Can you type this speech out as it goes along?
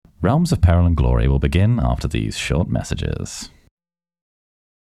Realms of Peril and Glory will begin after these short messages.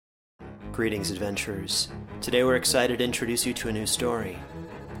 Greetings, adventurers. Today we're excited to introduce you to a new story,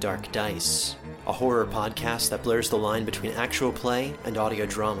 Dark Dice, a horror podcast that blurs the line between actual play and audio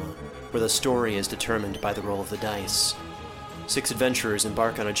drama, where the story is determined by the roll of the dice. 6 adventurers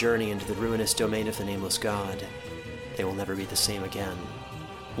embark on a journey into the ruinous domain of the Nameless God. They will never be the same again.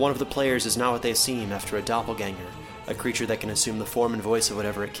 One of the players is not what they seem after a doppelganger, a creature that can assume the form and voice of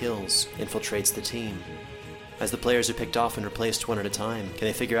whatever it kills, infiltrates the team. As the players are picked off and replaced one at a time, can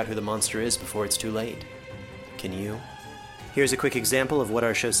they figure out who the monster is before it's too late? Can you? Here's a quick example of what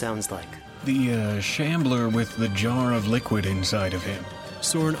our show sounds like. The shambler with the jar of liquid inside of him.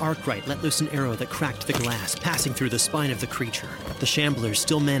 Soren Arkwright let loose an arrow that cracked the glass, passing through the spine of the creature. The shambler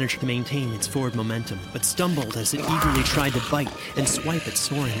still managed to maintain its forward momentum, but stumbled as it eagerly tried to bite and swipe at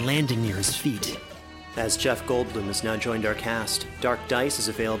Soren, landing near his feet. As Jeff Goldblum has now joined our cast, Dark Dice is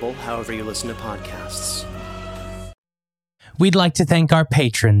available however you listen to podcasts. We'd like to thank our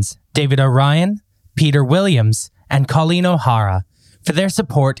patrons, David O'Ryan, Peter Williams, and Colleen O'Hara, for their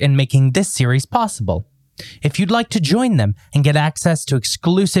support in making this series possible. If you'd like to join them and get access to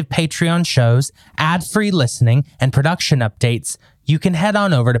exclusive Patreon shows, ad-free listening, and production updates, you can head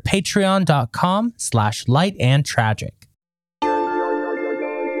on over to patreon.com/lightandtragic.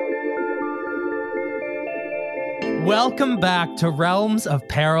 Welcome back to Realms of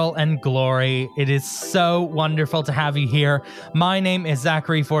Peril and Glory. It is so wonderful to have you here. My name is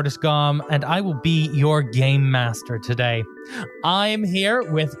Zachary Fortiscom, and I will be your game master today. I'm here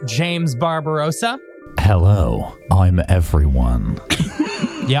with James Barbarossa. Hello, I'm everyone.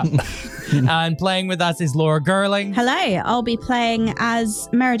 Yeah. And playing with us is Laura Gerling. Hello, I'll be playing as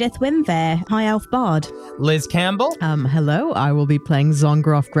Meredith Wimver, High Elf Bard. Liz Campbell. Hello, I will be playing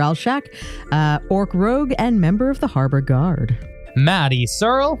Zongroff Growlshack, Orc Rogue and member of the Harbor Guard. Maddie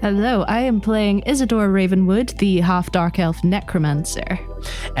Searle. Hello, I am playing Isidore Ravenwood, the half-dark elf necromancer.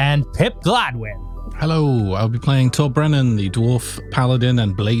 And Pip Gladwin. Hello, I'll be playing Tor Brennan, the dwarf paladin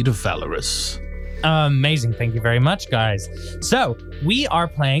and blade of Valorous. Amazing. Thank you very much, guys. So, we are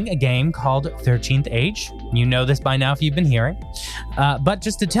playing a game called 13th Age. You know this by now if you've been hearing. But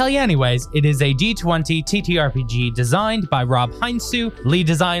just to tell you anyways, it is a D20 TTRPG designed by Rob Heinsu, lead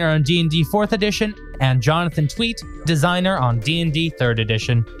designer on D&D 4th edition, and Jonathan Tweet, designer on D&D 3rd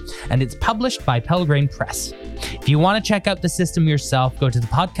edition. And it's published by Pelgrane Press. If you want to check out the system yourself, go to the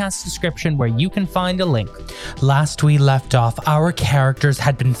podcast description where you can find a link. Last we left off, our characters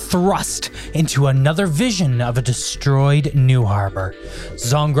had been thrust into another vision of a destroyed New Harbor.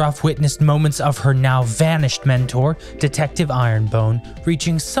 Zongroff witnessed moments of her now vanished mentor, Detective Ironbone,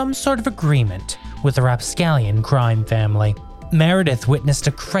 reaching some sort of agreement with the Rapscallion crime family. Meredith witnessed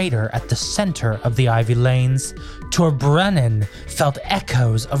a crater at the center of the Ivy Lanes. Tor Brennan felt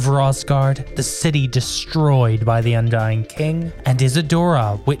echoes of Rosgard, the city destroyed by the Undying King. And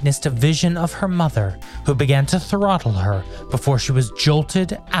Isadora witnessed a vision of her mother, who began to throttle her before she was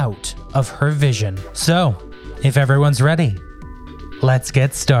jolted out of her vision. So, if everyone's ready, let's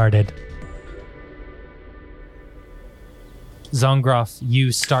get started. Zongroff,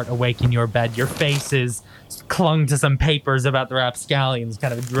 you start awake in your bed. Your face is clung to some papers about the Rapscallions,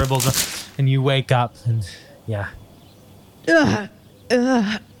 kind of dribbles, and you wake up, and yeah. I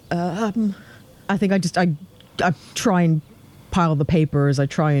think I try and pile the papers. I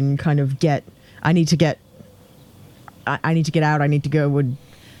try and kind of I need to get out. I need to go and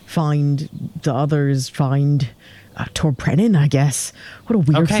find the others, find Tor Brennan, I guess. What a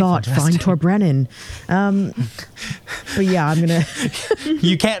weird thought. Fantastic. Find Tor Brennan. But yeah, I'm gonna.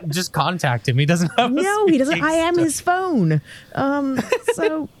 You can't just contact him. He doesn't have. No, he doesn't. I am his phone.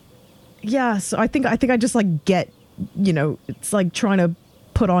 So yeah. So I think I just like get. It's like trying to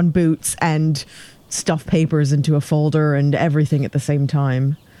put on boots and stuff papers into a folder and everything at the same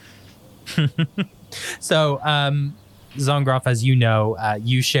time. So, Zongroff, as you know,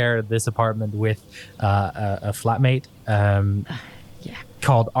 you share this apartment with a flatmate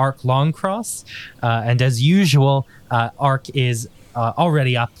called Ark Longcross. And as usual, Ark is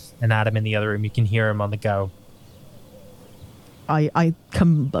already up and at him in the other room. You can hear him on the go. I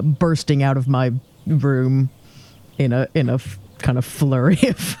come bursting out of my room in a kind of flurry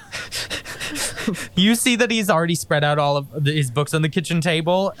of... You see that he's already spread out all of his books on the kitchen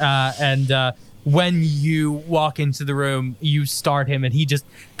table, and when you walk into the room, you start him, and he just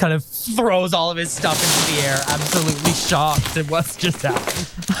kind of throws all of his stuff into the air, absolutely shocked at what's just happened.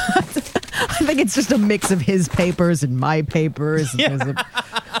 I think it's just a mix of his papers and my papers. Yeah.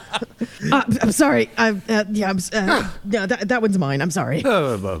 I'm sorry. That one's mine. I'm sorry.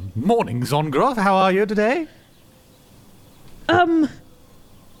 Morning, Zongroff. How are you today?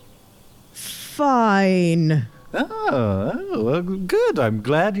 fine. Oh, well, good. I'm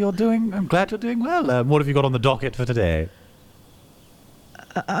glad you're doing well. What have you got on the docket for today?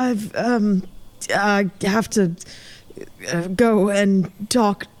 I have to go and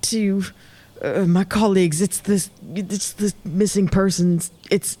talk to my colleagues. It's this missing persons.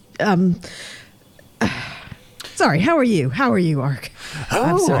 It's Sorry, how are you? How are you, Ark?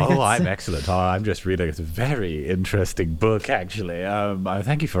 I'm excellent. I'm just reading a very interesting book, actually.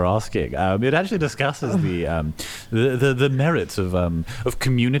 Thank you for asking. It actually discusses the merits of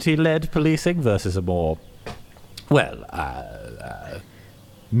community-led policing versus a more,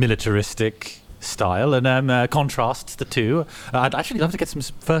 militaristic style, and contrasts the two. I'd actually love to get some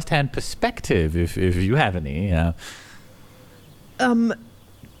first-hand perspective if you have any.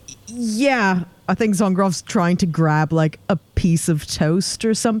 Yeah. I think Zongroff's trying to grab like a piece of toast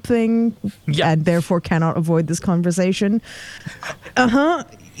or something, and therefore cannot avoid this conversation.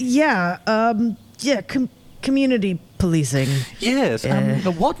 Community policing. Yes.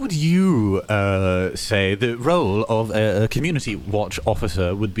 What would you say the role of a community watch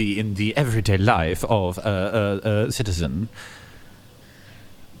officer would be in the everyday life of a citizen?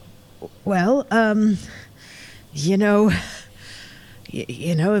 Well, the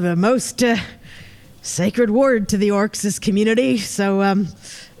most sacred word to the orcs is community, so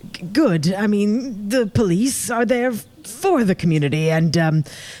good. I mean, the police are there for the community, and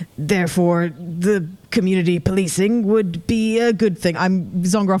therefore the community policing would be a good thing.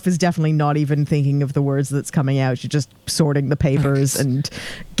 Zongroff is definitely not even thinking of the words that's coming out. She's just sorting the papers and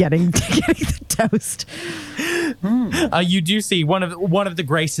getting the toast. You do see one of the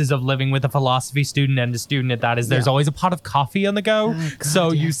graces of living with a philosophy student and a student at that is there's always a pot of coffee on the go.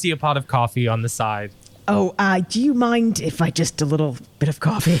 You see a pot of coffee on the side. Oh, do you mind if I just a little bit of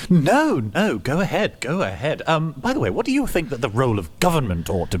coffee? No, go ahead. By the way, what do you think that the role of government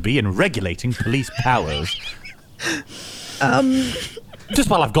ought to be in regulating police powers? Just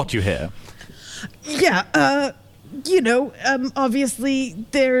while I've got you here. Yeah, obviously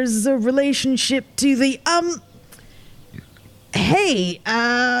there's a relationship to the, hey,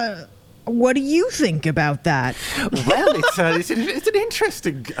 what do you think about that? Well, it's an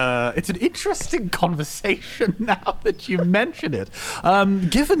interesting conversation now that you mention it.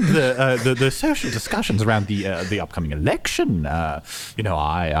 Given the social discussions around the upcoming election, I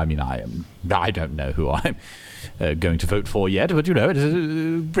don't know who I'm going to vote for yet, but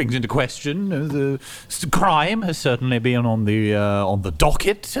it brings into question the crime has certainly been on the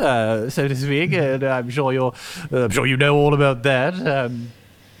docket, so to speak, and I'm sure you know all about that.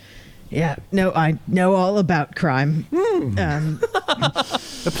 Yeah, no, I know all about crime.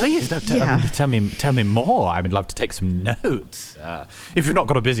 Please tell me more. I would love to take some notes. If you've not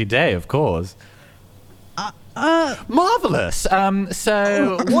got a busy day, of course. Marvelous.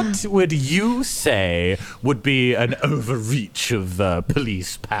 So, what would you say would be an overreach of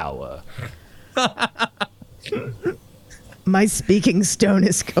police power? My speaking stone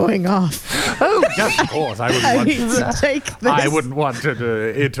is going off. Oh, yes, of course. I wouldn't want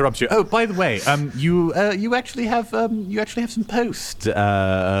to interrupt you. Oh, by the way, you actually have some post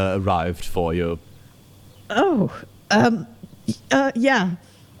arrived for you. Oh, yeah.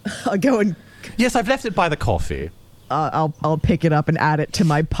 I'll go and. Yes, I've left it by the coffee. I'll pick it up and add it to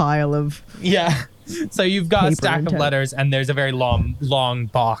my pile of. Yeah. So you've got a stack of toast. letters, and there's a very long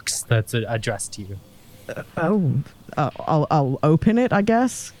box that's addressed to you. I'll open it, I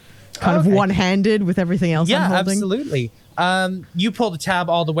guess. Kind of one-handed with everything else I'm holding. Absolutely. You pull the tab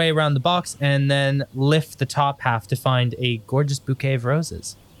all the way around the box and then lift the top half to find a gorgeous bouquet of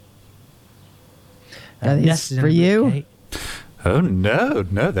roses. That is for you? Bouquet. Oh, no,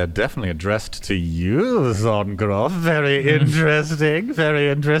 they're definitely addressed to you, Zongroff. Very interesting, very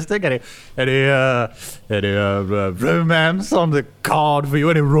interesting. Any romance on the card for you?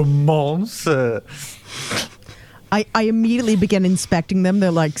 Any romance? I immediately begin inspecting them.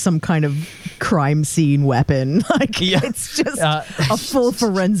 They're like some kind of crime scene weapon. It's just a full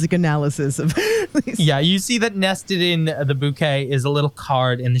forensic analysis of these. Yeah, you see that nested in the bouquet is a little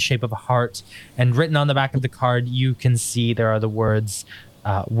card in the shape of a heart, and written on the back of the card, you can see there are the words,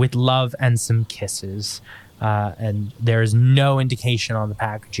 with love and some kisses. And there is no indication on the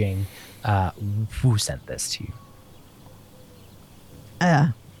packaging who sent this to you.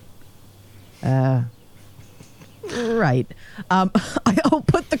 Right. I'll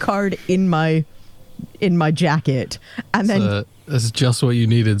put the card in my jacket, and then that's just what you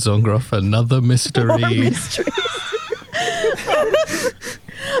needed, Zongroff. Another mystery. More mysteries.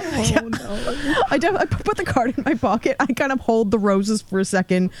 Oh no! I put the card in my pocket. I kind of hold the roses for a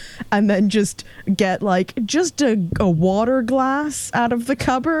second and then just get just a water glass out of the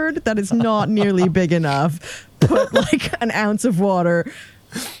cupboard that is not nearly big enough. Put an ounce of water,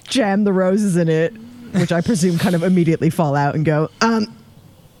 jam the roses in it, which I presume kind of immediately fall out and go,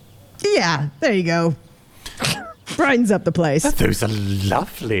 yeah, there you go. Brightens up the place. Those are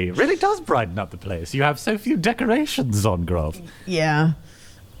lovely. Really does brighten up the place. You have so few decorations on, Grove. Yeah.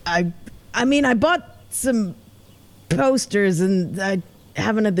 I mean, I bought some posters and I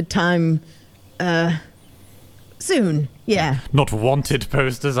haven't had the time. Soon, yeah. Not wanted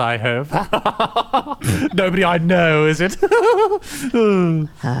posters, I hope. Nobody I know, is it?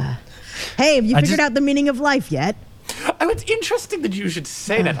 Hey, have you figured out the meaning of life yet? Oh, it's interesting that you should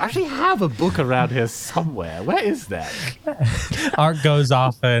say that. I actually have a book around here somewhere. Where is that? Art goes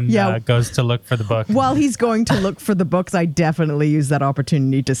off and goes to look for the book. While he's going to look for the books, I definitely use that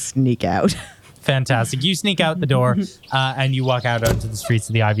opportunity to sneak out. Fantastic. You sneak out the door and you walk out onto the streets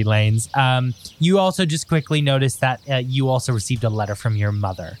of the Ivy Lanes. You also just quickly notice that you also received a letter from your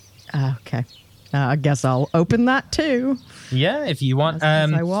mother. Okay. I guess I'll open that too. Yeah, if you want.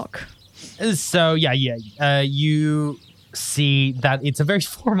 As I walk. So, you see that it's a very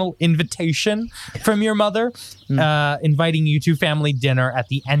formal invitation from your mother, inviting you to family dinner at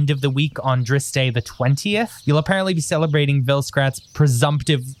the end of the week on Dristay the 20th. You'll apparently be celebrating Vilskrat's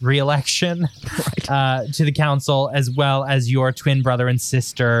presumptive re-election to the council, as well as your twin brother and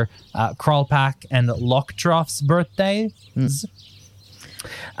sister, Kralpak and Locktroff's birthdays.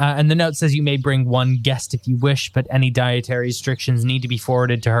 And the note says you may bring one guest if you wish, but any dietary restrictions need to be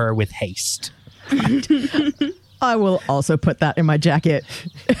forwarded to her with haste. I will also put that in my jacket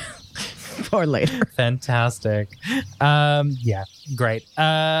for later. Fantastic. Great.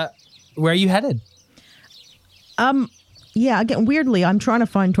 Where are you headed? Again, weirdly, I'm trying to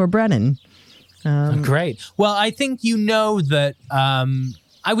find Tor Brennan. Great. Well, I think you know that,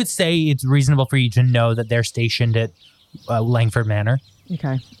 I would say it's reasonable for you to know that they're stationed at Langford Manor.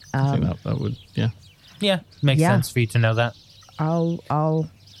 Okay. I think that would, yeah. Yeah, makes sense for you to know that. I'll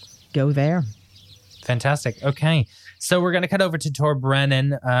go there. Fantastic. Okay. So we're going to cut over to Tor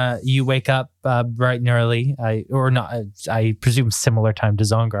Brennan. You wake up bright and early, I presume similar time to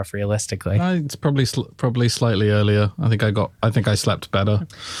Zongroff, realistically. It's probably slightly earlier. I think I slept better.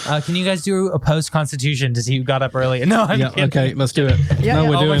 Can you guys do a post-constitution to see who got up early? No, I'm kidding. Okay, let's do it.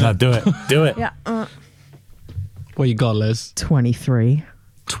 We're doing it. Do it. Do it. Yeah. What you got, Liz? 23.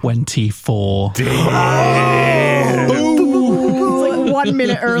 24. It's 1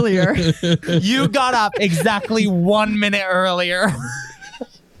 minute earlier. You got up exactly 1 minute earlier.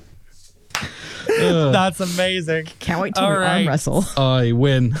 That's amazing. Can't wait to arm wrestle. I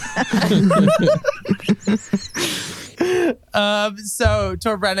win. So,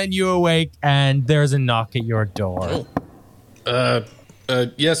 Tor Brennan, you awake and there's a knock at your door.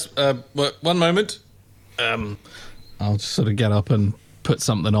 Yes, 1 moment. I'll just sort of get up and put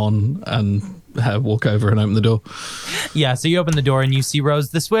something on and walk over and open the door. Yeah, so you open the door and you see Rose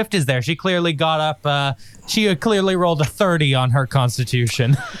the Swift is there. She clearly got up. She clearly rolled a 30 on her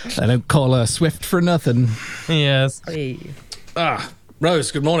constitution. I don't call her Swift for nothing. Yes. Hey.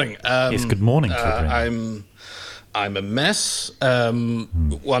 Rose, good morning. Yes, good morning, children. I'm a mess.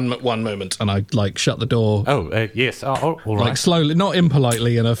 One moment, and I shut the door. Oh, yes. All right. Slowly, not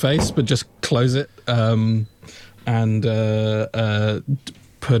impolitely in her face, but just close it. And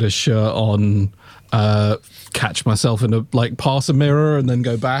put a shirt on, catch myself in pass a mirror and then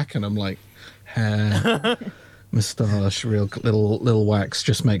go back, and I'm hair, moustache, real little wax,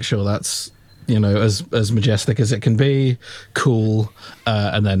 just make sure that's, as majestic as it can be, cool,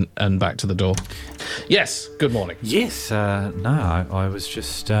 and back to the door. Yes, good morning. Yes, no, I was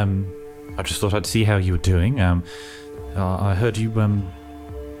just, I just thought I'd see how you were doing. I heard you,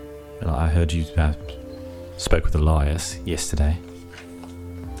 spoke with Elias yesterday.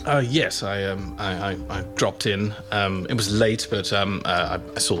 Yes, I dropped in. It was late, but I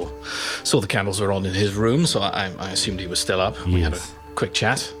saw the candles were on in his room, so I assumed he was still up. We had a quick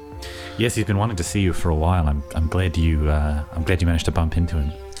chat. Yes, he's been wanting to see you for a while. I'm glad you managed to bump into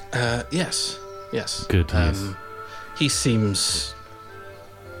him. Yes. Good. Yes. He seems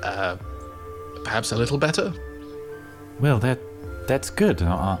perhaps a little better. Well, that's good.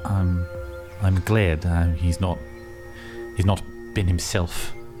 I'm glad he's not been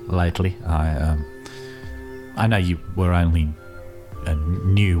himself lately. I know you were only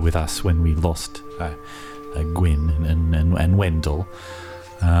new with us when we lost Gwyn and Wendell,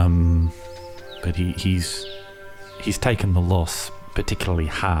 but he's taken the loss particularly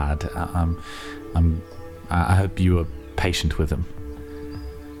hard. I hope you are patient with him.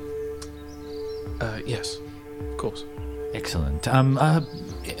 Yes, of course. Excellent.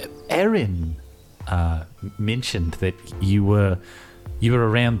 Erin mentioned that you were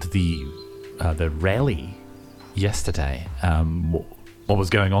around the rally yesterday. What was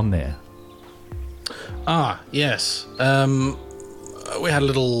going on there? Yes. We had a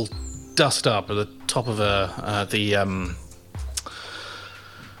little dust up at the top of the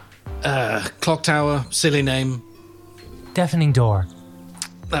clock tower. Silly name. Deafening door.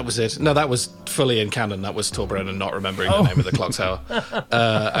 That was it. No, that was fully in canon. That was Torbrennan not remembering the name of the clock tower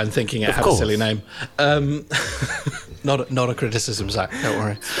and thinking it had a silly name. Not a criticism, Zach. Don't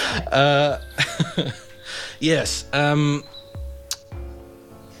worry. Yes.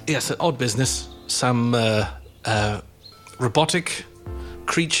 Yes, an odd business. Some robotic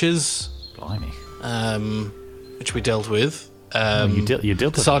creatures. Blimey. Which we dealt with. You dealt the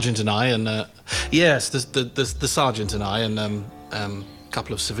with sergeant and I, and yes, the sergeant and I, and a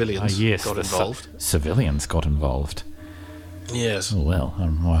couple of civilians got involved. Civilians got involved. Yes. Oh, well,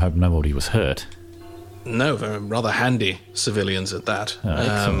 I hope nobody was hurt. No, rather handy civilians at that. Oh,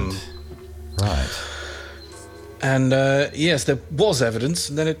 excellent. Right. And yes, there was evidence,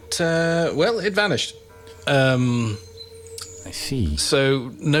 and then it vanished. I see.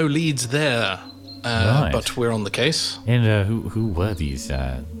 So no leads there, right. but we're on the case. And who were these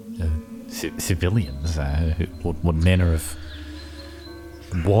civilians? What manner of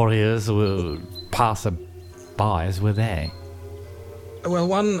warriors or passer-bys were they? Well,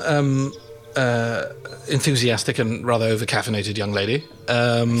 one enthusiastic and rather over-caffeinated young lady.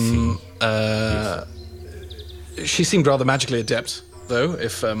 Yes. She seemed rather magically adept, though,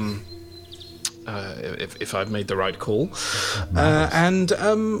 if I've made the right call. And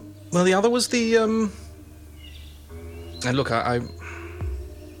the other was the. And look, I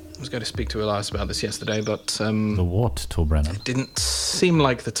was going to speak to Elias about this yesterday, but the what, Torbrennan? It didn't seem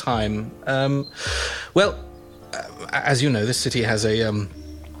like the time. As you know, this city has a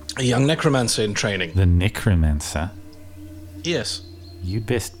young necromancer in training. The necromancer? Yes. You'd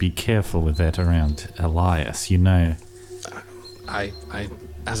best be careful with that around Elias, you know.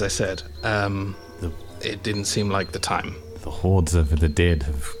 As I said, it didn't seem like the time. The hordes of the dead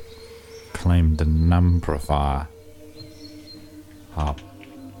have claimed a number of our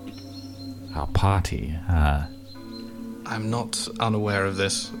party. I'm not unaware of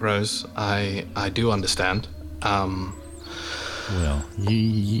this, Rose. I do understand. Well,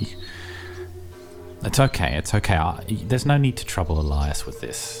 it's okay. There's no need to trouble Elias with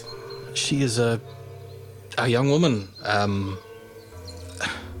this. She is a young woman,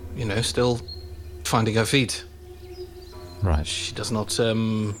 still finding her feet. Right. She does not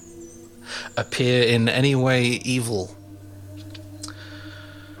appear in any way evil.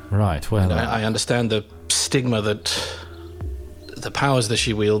 Right, well... And I understand the stigma that the powers that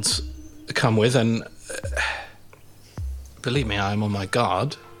she wields come with, and believe me, I am on my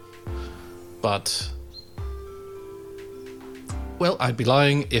guard. But, well, I'd be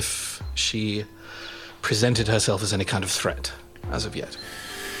lying if she presented herself as any kind of threat, as of yet.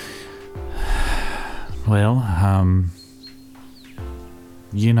 Well,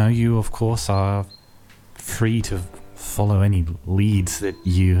 you of course are free to follow any leads that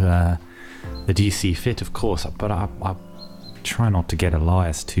you see fit, of course. But I try not to get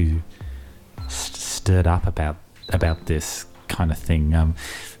Elias too stirred up about this kind of thing.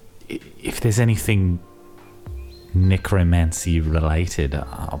 If there's anything necromancy related,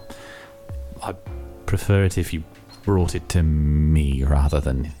 I'd prefer it if you brought it to me rather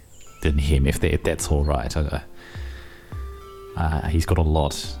than him, if that's all right. He's got a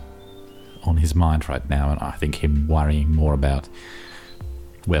lot on his mind right now, and I think him worrying more about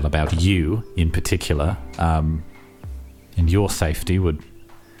you in particular, and your safety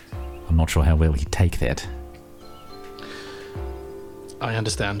I'm not sure how well he'd take that. I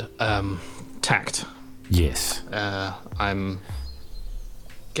understand. Tact. Yes. I'm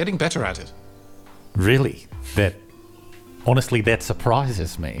getting better at it. Really? Honestly, that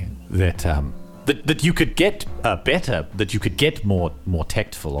surprises me. That you could get better, that you could get more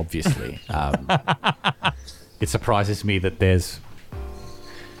tactful, obviously. It surprises me that there's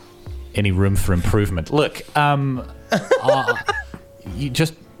any room for improvement. Look, you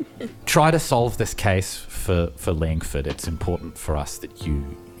just try to solve this case for Langford. It's important for us that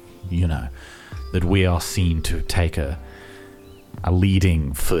that we are seen to take a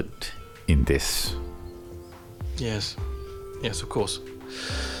leading foot in this. Yes, of course.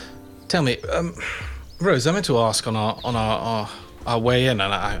 Tell me, Rose, I meant to ask on our way in,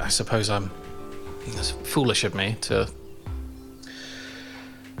 and I suppose it's foolish of me to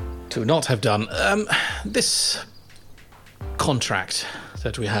not have done. This contract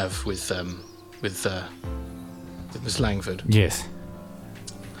that we have with with Miss Langford. Yes.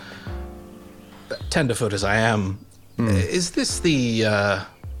 Tenderfoot as I am, is this the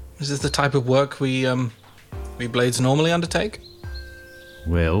type of work we blades normally undertake?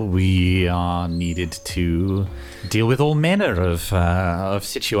 Well, we are needed to deal with all manner of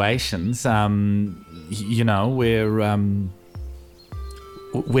situations. You know,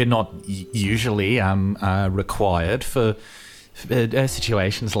 we're not usually required for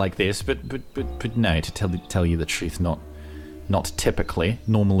situations like this, but no, to tell you the truth, not typically.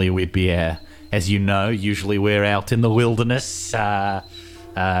 Normally, we'd be, as you know, usually we're out in the wilderness,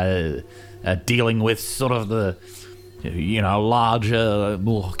 dealing with sort of the, you know, larger,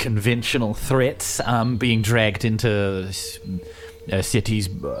 more conventional threats. Being dragged into a city's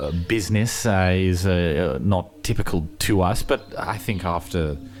business is not typical to us, but I think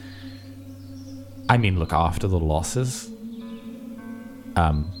after the losses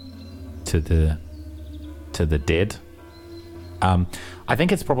to the dead, I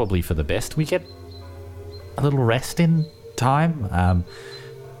think it's probably for the best we get a little rest in time,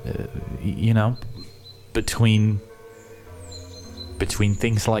 you know, between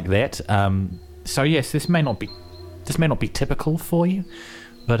things like that. So yes, this may not be typical for you,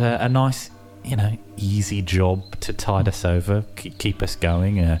 but a nice, you know, easy job to tide us over, keep us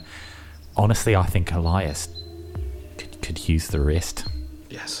going. Honestly, I think Elias could use the rest.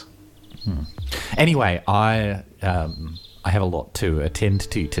 Yes. Anyway, I have a lot to attend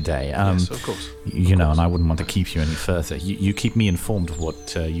to today. Yes, of course. You know, and I wouldn't want to keep you any further. You keep me informed of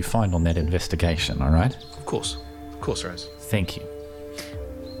what you find on that investigation, all right? Of course, Rose. Thank you.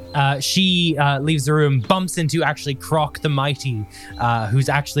 She leaves the room, bumps into actually Croc the Mighty, who's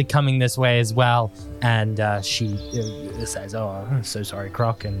actually coming this way as well. And she says, "Oh, I'm so sorry,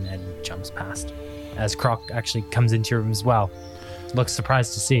 Croc," and jumps past. As Croc actually comes into your room as well. Looks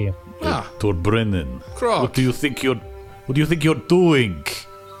surprised to see you. Dr. Brennan, Croc. what do you think you're doing?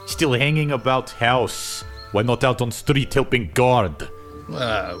 Still hanging about house? Why not out on street helping guard?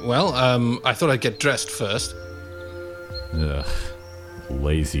 I thought I'd get dressed first. Ugh,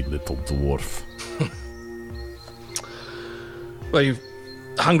 lazy little dwarf. Well, you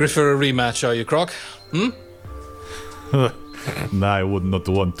hungry for a rematch, are you, Croc? I would not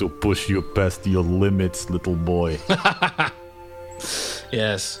want to push you past your limits, little boy.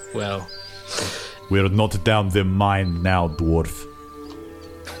 Yes, well. We're not down the mine now, dwarf.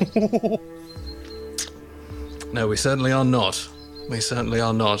 No, we certainly are not. We certainly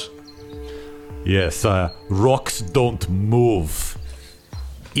are not. Yes, rocks don't move.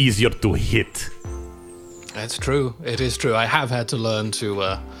 Easier to hit. That's true. It is true. I have had to learn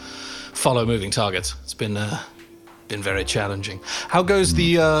to follow moving targets. It's been very challenging. How goes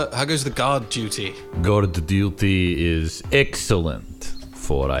the guard duty? Guard duty is excellent,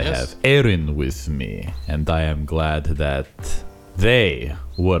 for I have Erin with me, and I am glad that they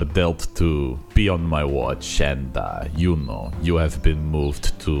were dealt to be on my watch, and you have been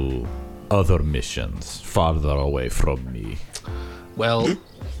moved to other missions farther away from me. Well,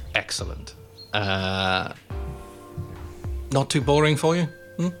 excellent. Not too boring for you?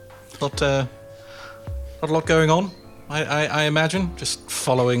 Not a lot going on, I imagine? Just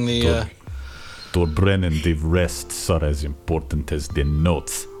following the... Dr. Brennan, the rests are as important as the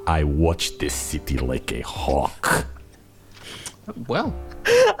notes. I watch this city like a hawk. Well...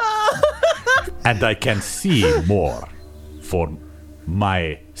 And I can see more, for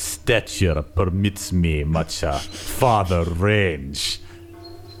my stature permits me much farther range.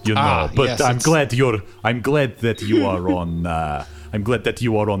 You know, but yes, I'm glad that you are on. I'm glad that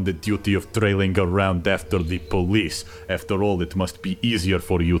you are on the duty of trailing around after the police. After all, it must be easier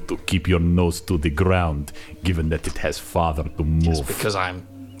for you to keep your nose to the ground, given that it has farther to move. Yes, because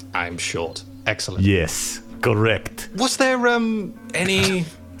I'm short. Excellent. Yes, correct. Was there any?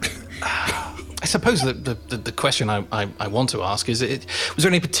 I suppose the question I want to ask is: was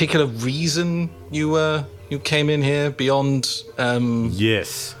there any particular reason you came in here beyond?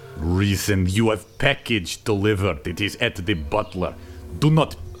 Yes, reason. You have package delivered. It is at the butler. Do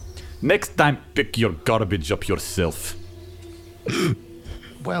not. Next time, pick your garbage up yourself.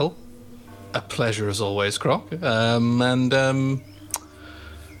 Well, a pleasure as always, Croc.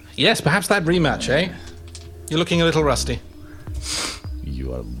 Yes, perhaps that rematch, eh? You're looking a little rusty.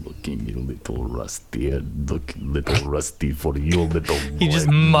 You are looking a little rusty. Little rusty for you, little boy. He just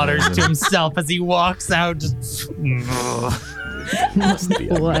mutters to himself as he walks out. Just Rusty,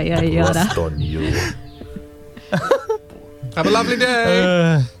 rust on you. Have a lovely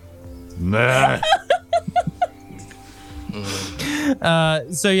day. Nah.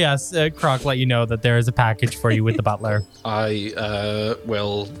 So yes, Croc let you know that there is a package for you with the butler. I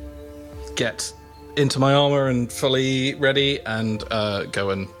will get into my armor and fully ready, and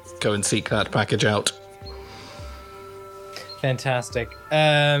go and seek that package out. Fantastic.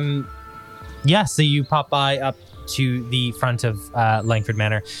 So you pop by up to the front of Langford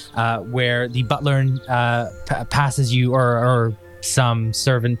Manor, where the butler passes you, or some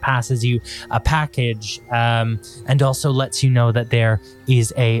servant passes you a package, and also lets you know that there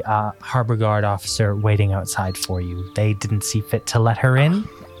is a harbor guard officer waiting outside for you. They didn't see fit to let her in.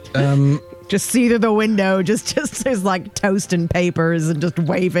 Just see through the window, just there's like toast and papers and just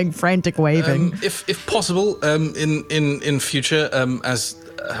frantic waving. If possible, in future, as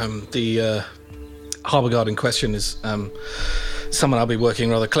the harbor guard in question is someone I'll be working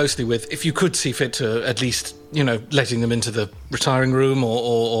rather closely with, if you could see fit to at least, letting them into the retiring room,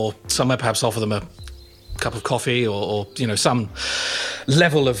 or somewhere, perhaps offer them a cup of coffee, or some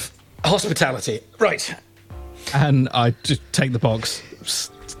level of hospitality. Right. And I just take the box.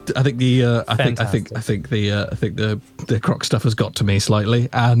 I think the the croc stuff has got to me slightly,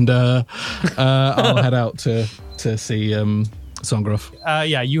 and I'll head out to see Zongroff.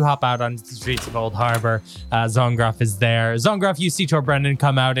 You hop out onto the streets of Old Harbor. Zongroff is there. Zongroff, you see Tor Brennan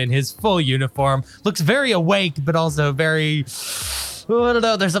come out in his full uniform. Looks very awake, but also very, I don't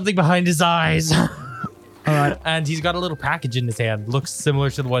know, there's something behind his eyes. All right. And he's got a little package in his hand. Looks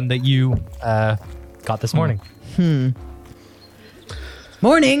similar to the one that you got this morning.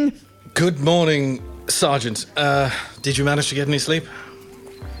 Morning. Good morning, Sergeant. Did you manage to get any sleep?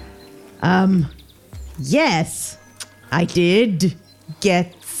 Yes, I did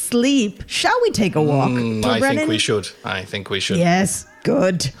get sleep. Shall we take a walk? I think we should. Yes,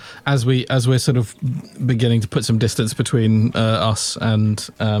 good. As we're sort of beginning to put some distance between us and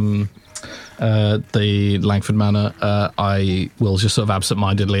the Langford Manor, I will just sort of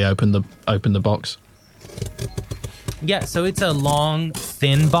absentmindedly open the box. Yeah, so it's a long,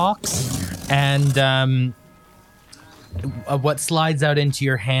 thin box, and what slides out into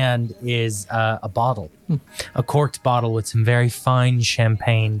your hand is a bottle, a corked bottle with some very fine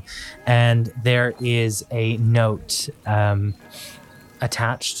champagne, and there is a note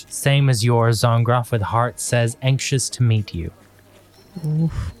attached, same as yours, Zongroff, with heart, says, "Anxious to meet you."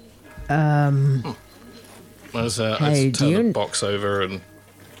 I turn the box over and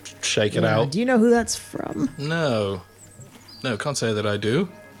shake it out. Do you know who that's from? No, can't say that I do.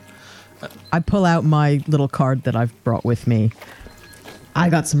 I pull out my little card that I've brought with me. I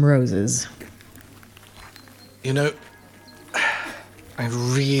got some roses. I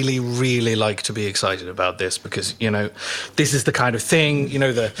really, really like to be excited about this because, this is the kind of thing,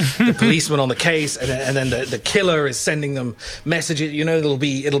 the policeman on the case and then the killer is sending them messages, it'll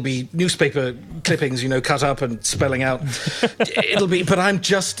be newspaper clippings, cut up and spelling out. But I'm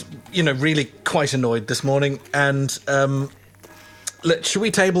just, really quite annoyed this morning. And should we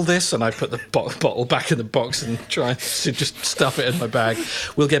table this? And I put the bottle back in the box and try to just stuff it in my bag.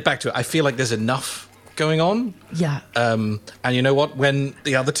 We'll get back to it. I feel like there's enough going on. Yeah. And you know what? When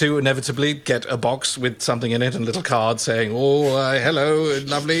the other two inevitably get a box with something in it and a little card saying, hello,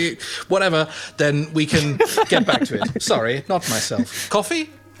 lovely, whatever, then we can get back to it. Sorry, not myself. Coffee?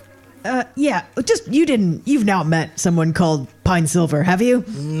 Yeah, you've now met someone called Pine Silver, have you?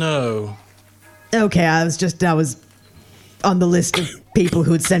 No. Okay, I was on the list of people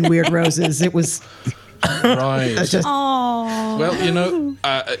who'd send weird roses. It was... Right. Oh. Well,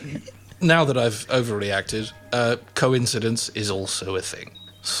 now that I've overreacted, coincidence is also a thing.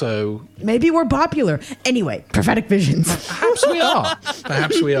 So... Maybe we're popular. Anyway, prophetic visions. Perhaps we are.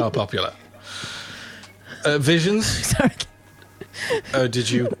 Perhaps we are popular. Visions? Sorry. Oh, did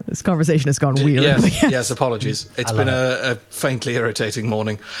you... This conversation has gone weird. Yes, apologies. It's been a faintly irritating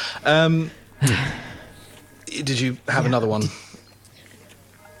morning. Did you have another one?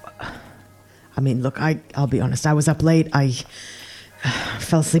 I mean, look, I'll be honest. I was up late. I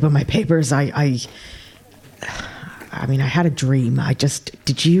fell asleep on my papers. I had a dream.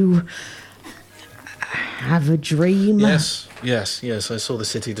 Did you have a dream? Yes. I saw the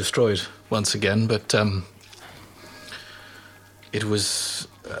city destroyed once again, but it was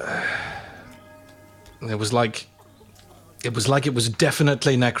it was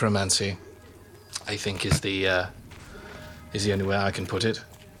definitely necromancy, I think is the only way I can put it.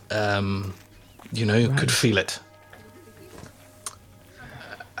 Right. Could feel it.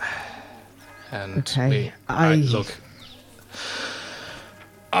 And okay. Look,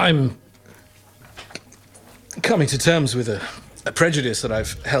 I'm coming to terms with a prejudice that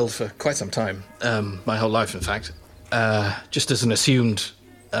I've held for quite some time, my whole life, in fact, just as an assumed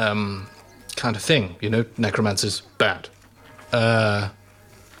kind of thing. Necromancer's bad.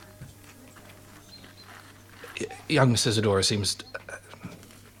 Young Miss Isadora seems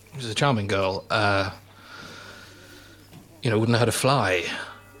She was a charming girl. Wouldn't know how to fly.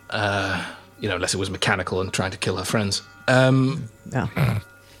 Unless it was mechanical and trying to kill her friends. Yeah.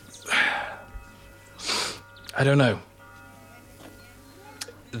 I don't know.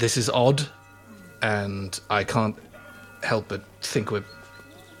 This is odd, and I can't help but think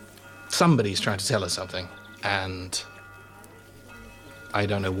somebody's trying to tell us something, and I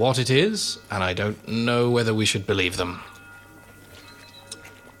don't know what it is, and I don't know whether we should believe them.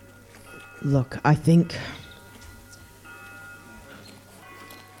 Look, I think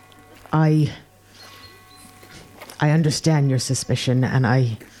I understand your suspicion, and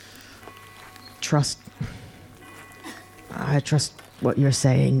I trust what you're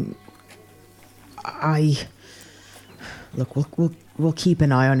saying. Look, we'll keep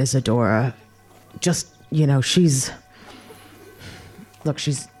an eye on Isadora. Just, she's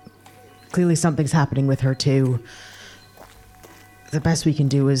clearly something's happening with her too. The best we can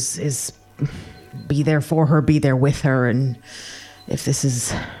do is be there for her, be there with her, and if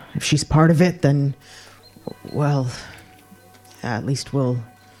she's part of it, then, well, at least we'll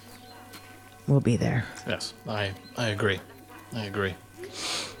be there. Yes, I agree.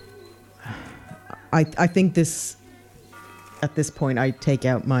 I think at this point, I take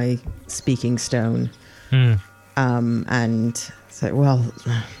out my speaking stone, and say, well,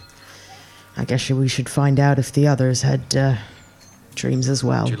 I guess we should find out if the others had dreams as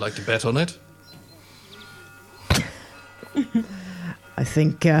well. Would you like to bet on it? I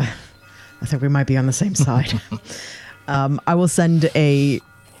think we might be on the same side. I will send a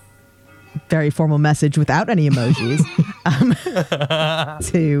very formal message without any emojis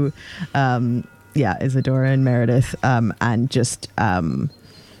to Isadora and Meredith, and just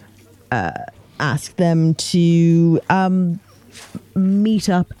ask them to meet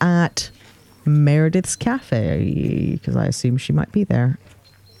up at Meredith's cafe, because I assume she might be there.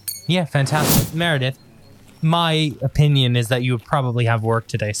 Yeah, fantastic. Meredith, my opinion is that you would probably have work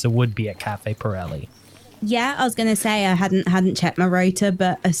today, so would be at Cafe Pirelli. Yeah, I was going to say I hadn't checked my rota,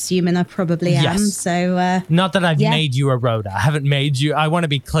 but assuming I probably am. Yes. So not that I've made you a rota. I haven't made you. I want to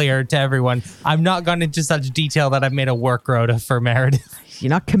be clear to everyone. I'm not gone into such detail that I've made a work rota for Meredith.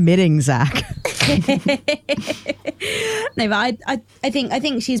 You're not committing, Zach. No, but I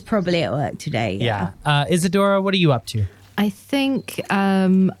think she's probably at work today. Yeah. Isadora, what are you up to? I think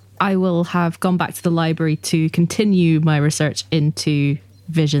I will have gone back to the library to continue my research into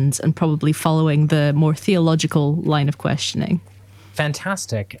visions and probably following the more theological line of questioning.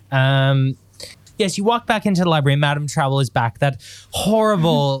 Fantastic. Yes, you walk back into the library and Madame Travel is back. That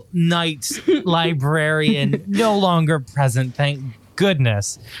horrible night librarian no longer present, thank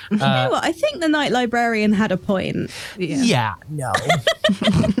goodness. You know what? I think the night librarian had a point. Yeah, no.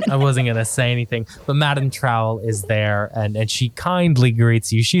 I wasn't going to say anything. But Madame Trowell is there and she kindly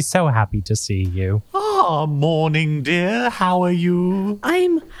greets you. She's so happy to see you. Morning, dear. How are you?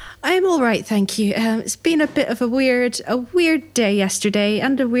 I'm all right, thank you. It's been a bit of a weird day yesterday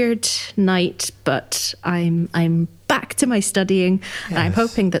and a weird night, but I'm back to my studying, and I'm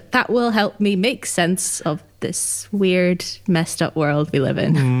hoping that will help me make sense of this weird, messed up world we live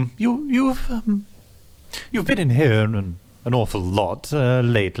in. You've been in here an awful lot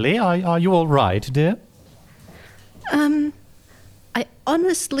lately. Are you all right, dear? I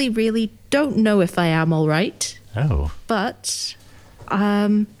honestly really don't know if I am all right. Oh. But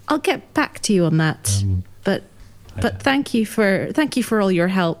I'll get back to you on that. But thank you for all your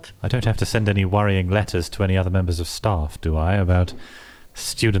help. I don't have to send any worrying letters to any other members of staff, do I, about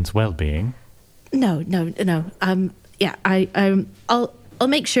students' well-being? No. Yeah, I'll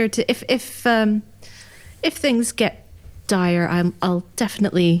make sure to if things get dire, I'll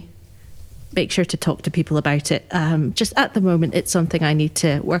definitely make sure to talk to people about it. Just at the moment, it's something I need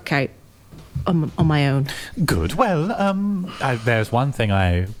to work out on my own. Good. Well, there's one thing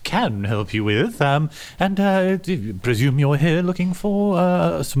I can help you with, and presume you're here looking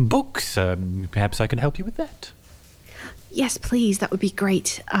for some books. Perhaps I can help you with that. Yes, please. That would be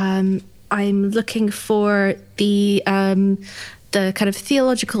great. I'm looking for the kind of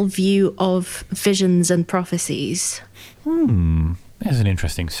theological view of visions and prophecies. There's an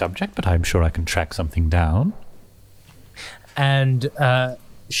interesting subject, but I'm sure I can track something down. And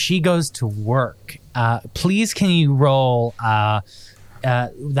she goes to work. Please, can you roll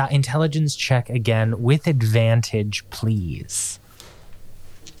that intelligence check again with advantage, please?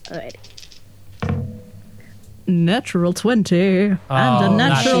 All right. Natural 20 and a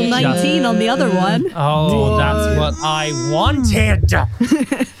natural that's 19 on the other one. Oh, that's what I wanted.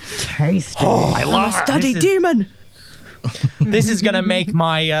 Tasty. I love her. Study demon. This is gonna make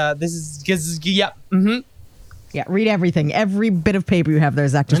my. Yeah, read everything. Every bit of paper you have there,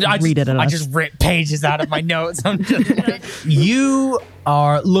 Zach. Just read it. I just rip pages out of my notes. You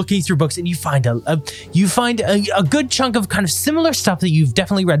are looking through books and you find a good chunk of kind of similar stuff that you've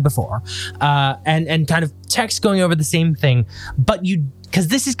definitely read before, and kind of text going over the same thing. But because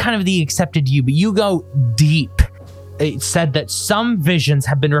this is kind of the accepted you, but you go deep. It said that some visions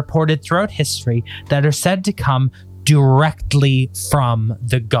have been reported throughout history that are said to come directly from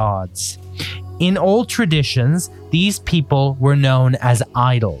the gods. In old traditions, these people were known as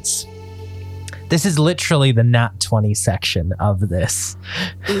idols. This is literally the Nat 20 section of this.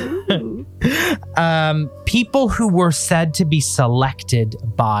 People who were said to be selected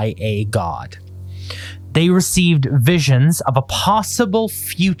by a god. They received visions of a possible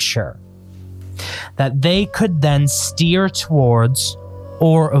future that they could then steer towards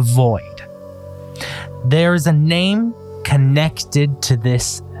or avoid. There is a name connected to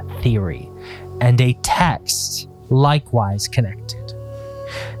this theory, and a text likewise connected.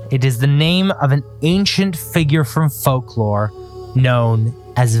 It is the name of an ancient figure from folklore known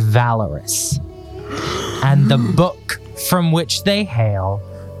as Valorous, and the book from which they hail,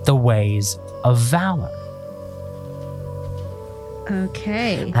 The Ways of Valor.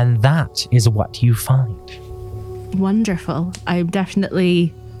 Okay. And that is what you find. Wonderful. I'm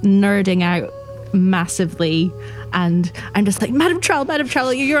definitely nerding out massively, and I'm just like, Madam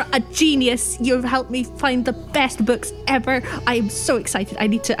Trowell, you're a genius. You've helped me find the best books ever. I am so excited. I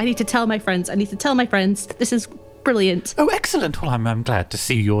need to tell my friends. This is brilliant. Oh, excellent. Well, I'm glad to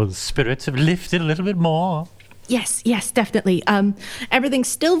see your spirits have lifted a little bit more. Yes, definitely. Everything's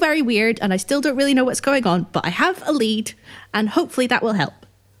still very weird, and I still don't really know what's going on, but I have a lead, and hopefully that will help.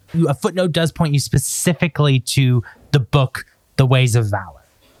 A footnote does point you specifically to the book, The Ways of Valor.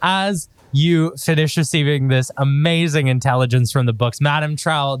 As you finish receiving this amazing intelligence from the books, Madam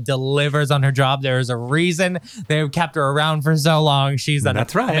Trowell delivers on her job. There is a reason they've kept her around for so long. She's an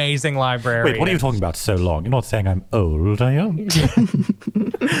amazing librarian. Wait, what are you talking about so long? You're not saying I'm old, are you?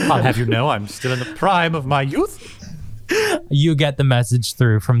 I'll have you know I'm still in the prime of my youth. You get the message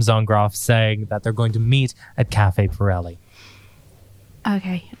through from Zongroff saying that they're going to meet at Cafe Pirelli.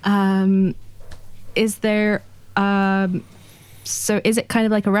 Okay. Is there... So is it kind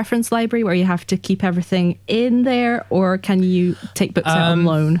of like a reference library where you have to keep everything in there, or can you take books out on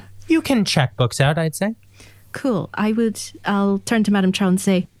loan? You can check books out, I'd say. Cool. I'll turn to Madam Trowell and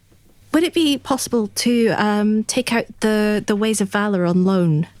say, would it be possible to take out the Ways of Valor on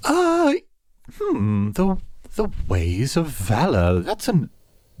loan? The Ways of Valor. That's an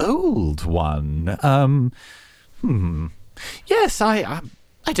old one. Yes, I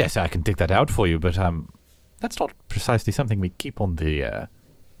dare say I can dig that out for you, but that's not precisely something we keep on the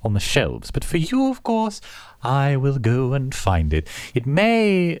shelves. But for you, of course, I will go and find it. It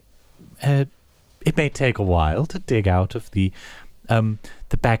may take a while to dig out of the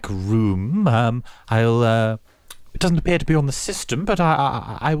back room. It doesn't appear to be on the system, but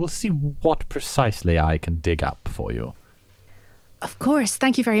I will see what precisely I can dig up for you. Of course,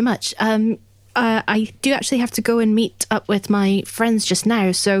 thank you very much. I do actually have to go and meet up with my friends just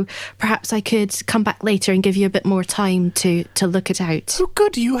now, so perhaps I could come back later and give you a bit more time to look it out. Oh,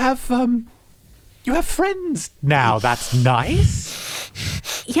 good. You have friends now. That's nice.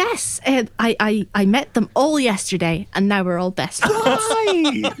 Yes, I met them all yesterday, and now we're all best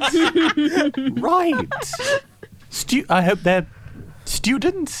friends. Right. I hope they're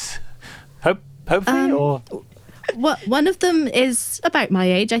students. Hopefully, or. One of them is about my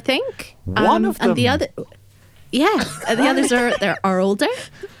age, I think. One of them, and the other, yeah, the others are older.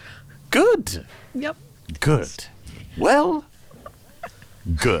 Good. Yep. Good. Well,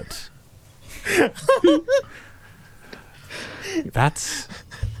 good. That's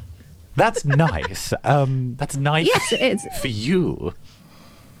nice. That's nice. Yes, it is. For you.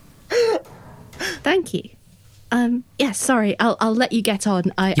 Thank you. Yeah, sorry, I'll let you get on.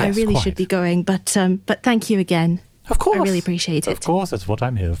 I really should be going, but thank you again. Of course. I really appreciate it. Of course, that's what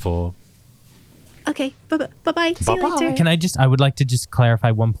I'm here for. Okay, bye-bye. See you later. I would like to just clarify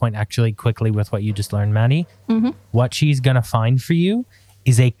one point actually quickly with what you just learned, Maddie. Mm-hmm. What she's going to find for you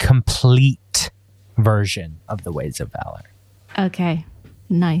is a complete version of the Ways of Valor. Okay,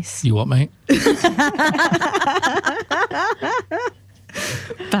 nice. You what, mate?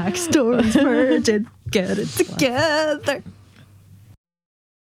 Backstories merging, get it together.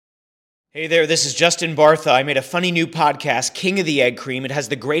 Hey there, this is Justin Bartha. I made a funny new podcast, King of the Egg Cream. It has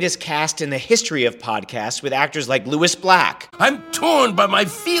the greatest cast in the history of podcasts with actors like Louis Black. I'm torn by my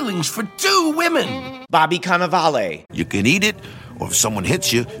feelings for two women. Bobby Cannavale. You can eat it Or if someone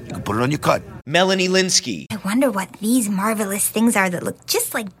hits you, you can put it on your cut. Melanie Linsky. I wonder what these marvelous things are that look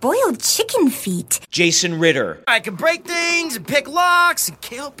just like boiled chicken feet. Jason Ritter. I can break things and pick locks and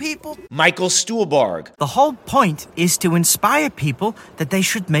kill people. Michael Stuhlbarg. The whole point is to inspire people that they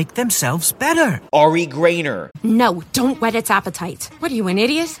should make themselves better. Ari Grainer. No, don't whet its appetite. What are you, an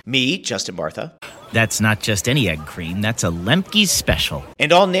idiot? Me, Justin Bartha. That's not just any egg cream, that's a Lemke's special.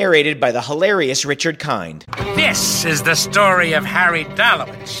 And all narrated by the hilarious Richard Kind. This is the story of Harry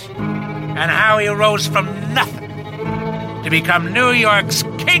Dalowitz and how he rose from nothing to become New York's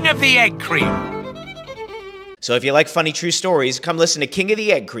King of the Egg Cream. So if you like funny true stories, come listen to King of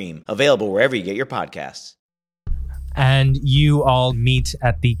the Egg Cream, available wherever you get your podcasts. And you all meet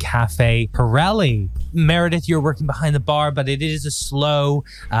at the Cafe Pirelli. Meredith, you're working behind the bar, but it is a slow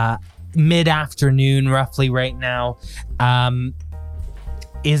mid-afternoon roughly right now.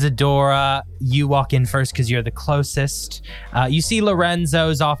 Isadora, you walk in first because you're the closest. You see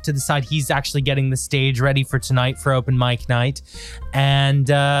Lorenzo's off to the side. He's actually getting the stage ready for tonight for open mic night. And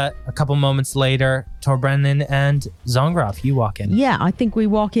a couple moments later, Torbrennan and Zongroff, you walk in. Yeah, I think we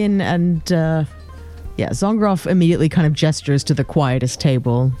walk in and Zongroff immediately kind of gestures to the quietest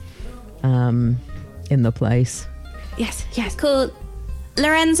table in the place. Yes. Cool.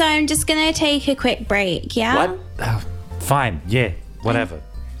 Lorenzo, I'm just gonna take a quick break, yeah? What? Fine, yeah, whatever.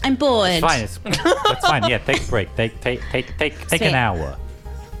 I'm bored. It's fine, that's fine, yeah, take a break. Take an hour.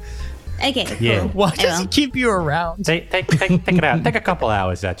 Okay, cool. Yeah. Why does he keep you around? Take it out. Take a couple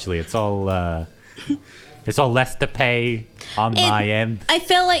hours, actually. It's all less to pay on my end. I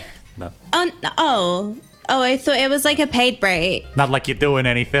feel like... No. Oh, I thought it was like a paid break. Not like you're doing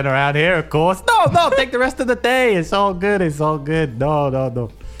anything around here, of course. No, take the rest of the day. It's all good.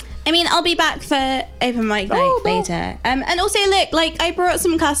 No. I mean, I'll be back for open mic night later. And also, look, like, I brought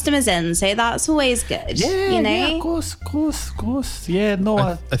some customers in, so that's always good. Yeah, you know? yeah, of course. Yeah, no.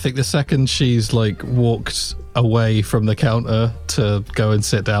 I think the second she's like walked away from the counter to go and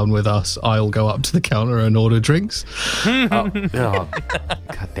sit down with us, I'll go up to the counter and order drinks. God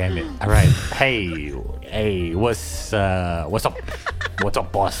damn it! All right, hey, what's up? What's up,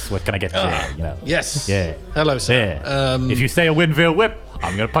 boss? What can I get you? You know? Yes. Yeah. Hello, sir. Yeah. If you say a Winville whip,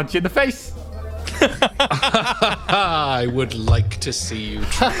 I'm gonna punch you in the face. I would like to see you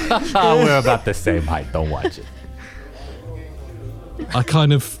try. We're about the same height. Don't watch it. I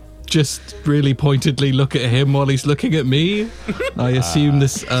kind of just really pointedly look at him while he's looking at me. I assume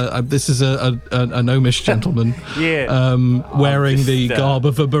this is a gnomish gentleman, wearing the garb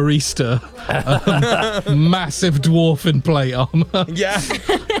of a barista, massive dwarf in plate armor. Yeah.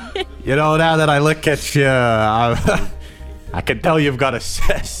 You know, now that I look at you, I can tell you've got a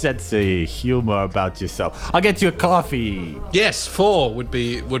sense of humor about yourself. I'll get you a coffee. Yes, 4 would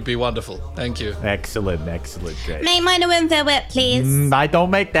be wonderful. Thank you. Excellent, great. Make mine a Winville whip, please. I don't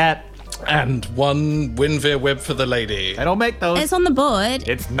make that. And 1 Winville whip for the lady. I don't make those. It's on the board.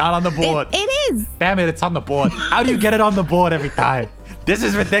 It's not on the board. It is. Damn it, it's on the board. How do you get it on the board every time? This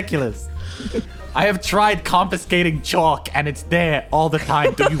is ridiculous. I have tried confiscating chalk and it's there all the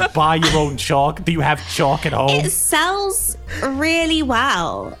time. Do you buy your own chalk? Do you have chalk at home? It sells really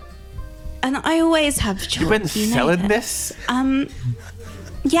well. And I always have chalk. You've been selling this?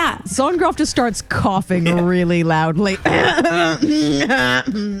 Yeah. Zongroff just starts coughing really loudly.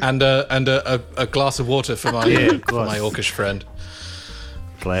 and a glass of water for my orcish friend.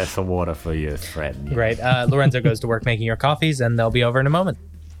 Glass of water for your friend. Yeah. Great. Lorenzo goes to work making your coffees, and they'll be over in a moment.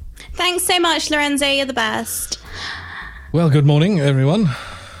 Thanks so much, Lorenzo. You're the best. Well, good morning, everyone.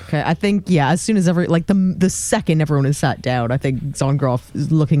 Okay, I think, as soon as the second everyone is sat down, I think Zongroff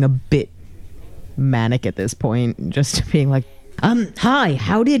is looking a bit manic at this point, just being like, hi,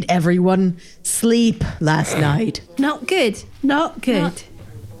 how did everyone sleep last night? Not good. It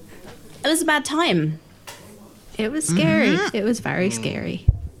was a bad time. It was scary. It was very scary.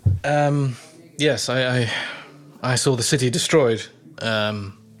 Yes, I saw the city destroyed,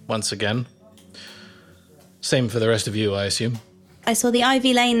 once again. Same for the rest of you, I assume. I saw the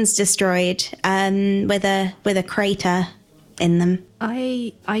Ivy Lanes destroyed, with a crater in them.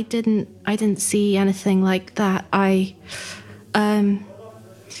 I didn't see anything like that. I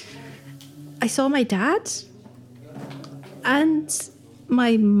saw my dad and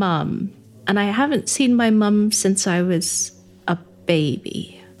my mum, and I haven't seen my mum since I was a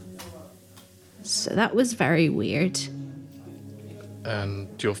baby. So that was very weird. And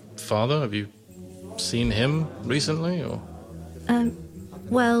your father, have you seen him recently, or?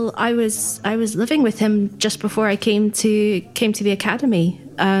 Well, I was living with him just before I came to the academy.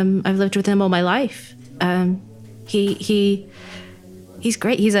 I've lived with him all my life. He's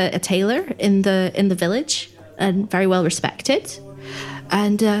great. He's a tailor in the village and very well respected.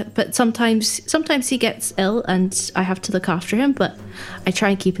 And but sometimes he gets ill, and I have to look after him. But I try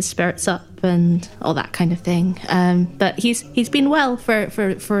and keep his spirits up and all that kind of thing. But he's been well for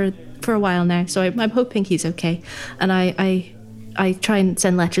a while now, so I'm hoping he's okay. And I try and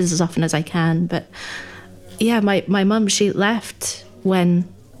send letters as often as I can. But yeah, my mum, she left when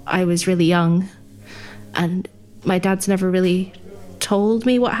I was really young, and my dad's never really told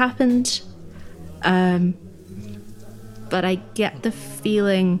me what happened. But I get the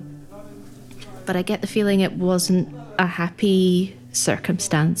feeling it wasn't a happy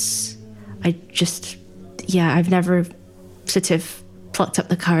circumstance. I've never sort of plucked up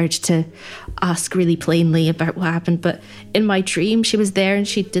the courage to ask really plainly about what happened. But in my dream, she was there and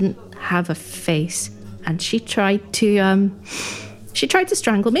she didn't have a face, and she tried to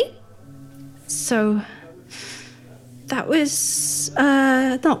strangle me. So that was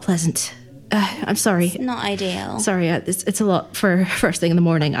not pleasant. I'm sorry. It's not ideal. Sorry, it's a lot for first thing in the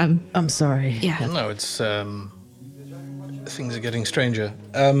morning. I'm sorry. Yeah. No, it's things are getting stranger.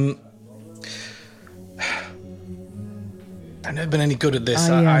 I've never been any good at this.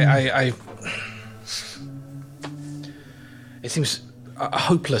 I it seems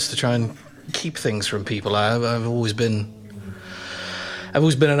hopeless to try and keep things from people. I've always been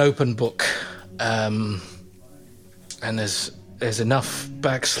an open book, and there's enough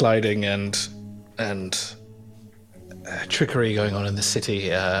backsliding and trickery going on in the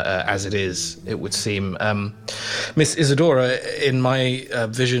city as it is, it would seem. Miss Isadora, in my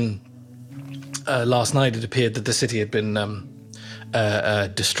vision last night, it appeared that the city had been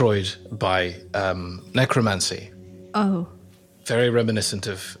destroyed by necromancy. Oh. Very reminiscent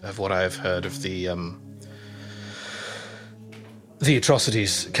of what I've heard of the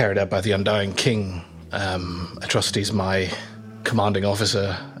atrocities carried out by the Undying King. Atrocities my commanding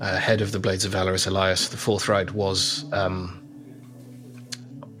officer, head of the Blades of Valorous, Elias the Forthright, was on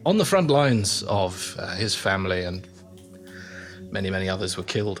the front lines of. His family and many, many others were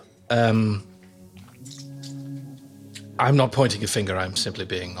killed. I'm not pointing a finger, I'm simply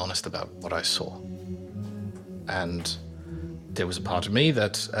being honest about what I saw. And there was a part of me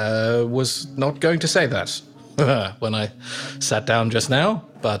that was not going to say that when I sat down just now,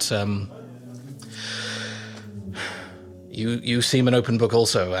 but you seem an open book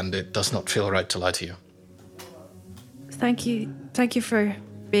also, and it does not feel right to lie to you. Thank you for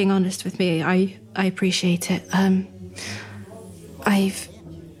being honest with me. I appreciate it. I've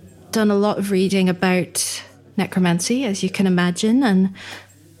done a lot of reading about necromancy, as you can imagine, and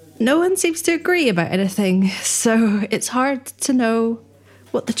no one seems to agree about anything, so it's hard to know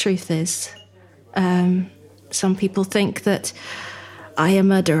what the truth is. Some people think that I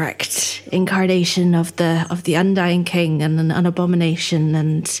am a direct incarnation of the Undying King and an abomination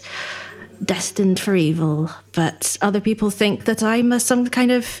and destined for evil, but other people think that I'm some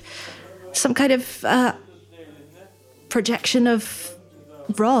kind of projection of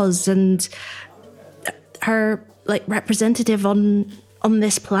Roz and her representative on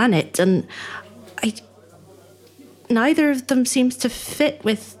this planet, and neither of them seems to fit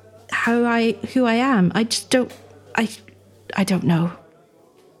with who I am. I just don't know.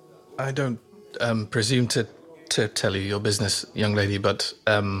 I don't presume to tell you your business, young lady, but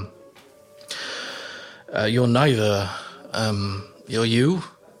you're neither. You're you,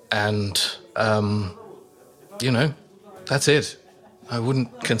 and that's it. I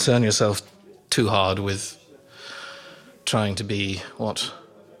wouldn't concern yourself too hard with trying to be what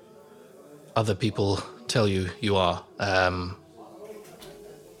other people tell you you are.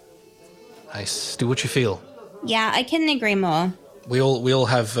 Do what you feel. Yeah, I couldn't agree more. We all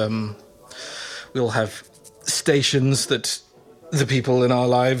have stations that the people in our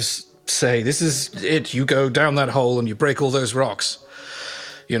lives say, this is it, you go down that hole and you break all those rocks,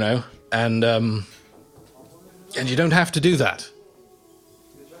 and you don't have to do that.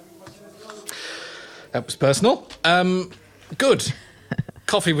 That was personal. Good.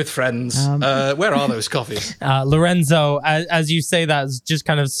 Coffee with friends. Where are those coffees? Lorenzo, as you say that, just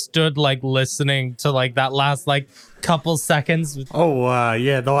kind of stood listening to that last couple seconds. Oh,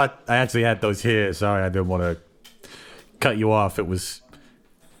 yeah, no, I actually had those here. Sorry, I didn't want to cut you off. It's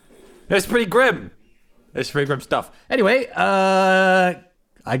pretty grim. It's pretty grim stuff. Anyway, I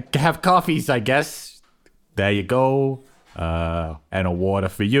have coffees, I guess. There you go. And a water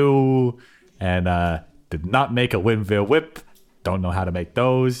for you. And did not make a Winville whip. Don't know how to make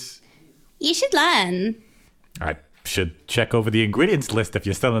those. You should learn. I should check over the ingredients list if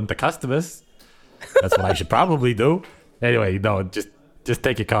you're selling to customers. That's what I should probably do. Anyway, no, just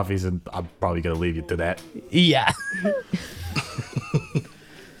take your coffees, and I'm probably going to leave you to that. Yeah.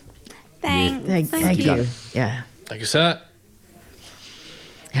 Thanks. Thank you. Yeah. Thank you, sir.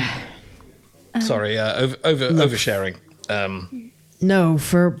 Sorry, oversharing. No,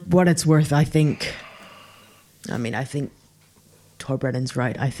 for what it's worth, I think Torbrennin's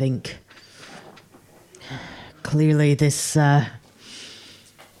right. I think clearly this,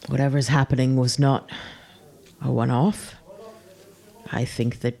 whatever's happening was not a one-off. I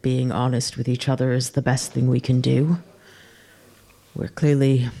think that being honest with each other is the best thing we can do. We're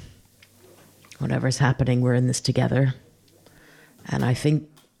clearly, whatever's happening, we're in this together. And I think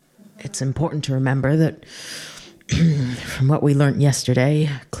it's important to remember that from what we learned yesterday,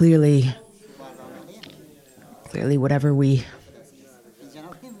 clearly whatever we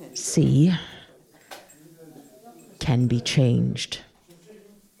see can be changed.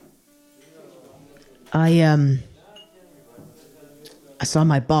 I saw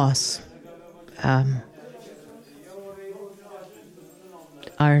my boss,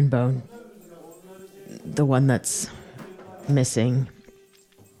 Ironbone, the one that's missing.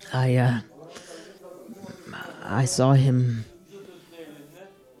 I saw him.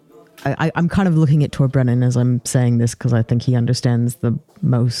 I'm kind of looking at Torbrennin as I'm saying this because I think he understands the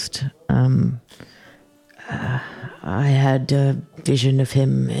most. I had a vision of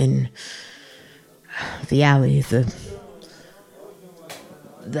him in the alley, the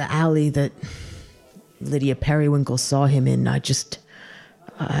alley that Lydia Periwinkle saw him in. I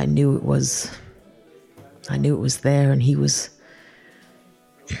knew it was there, and he was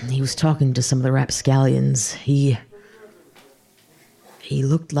talking to some of the rapscallions. He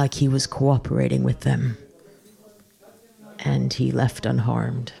looked like he was cooperating with them, and he left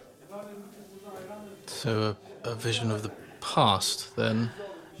unharmed. So a vision of the past, then?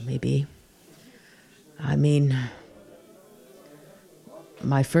 Maybe. I mean,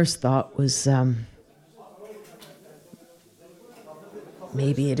 my first thought was,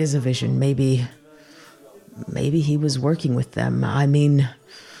 maybe it is a vision. Maybe he was working with them. I mean,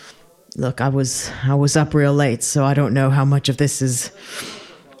 look, I was up real late, so I don't know how much of this is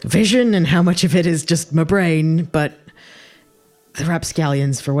vision and how much of it is just my brain, but the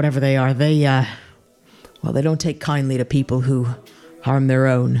rapscallions, for whatever they are, they don't take kindly to people who harm their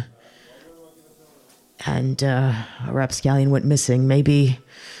own. And a rapscallion went missing. Maybe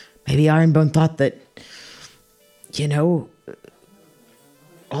Ironbone thought that,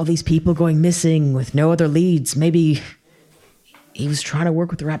 all these people going missing with no other leads, maybe he was trying to work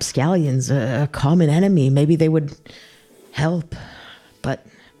with the rapscallions, a common enemy. Maybe they would help. But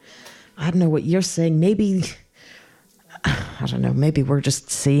I don't know what you're saying. Maybe, I don't know, maybe we're just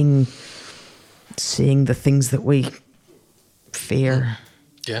seeing the things that we fear.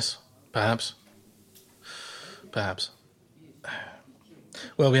 Yes, perhaps.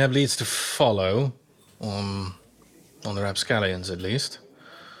 Well, we have leads to follow, on the rapscallions at least.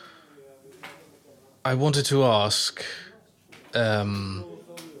 I wanted to ask, and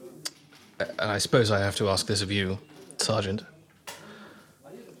I suppose I have to ask this of you, Sergeant.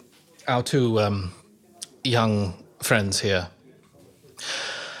 Our two young friends here,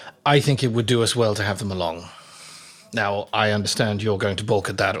 I think it would do us well to have them along. Now, I understand you're going to balk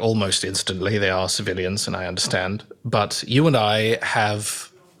at that almost instantly. They are civilians, and I understand. But you and I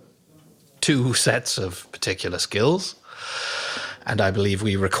have two sets of particular skills, and I believe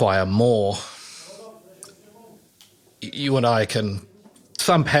we require more. You and I can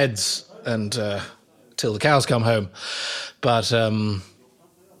thump heads and till the cows come home, but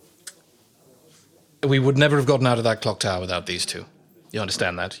we would never have gotten out of that clock tower without these two. You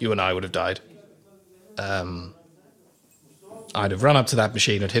understand that? You and I would have died. I'd have run up to that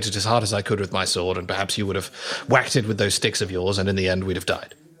machine and hit it as hard as I could with my sword, and perhaps you would have whacked it with those sticks of yours, and in the end we'd have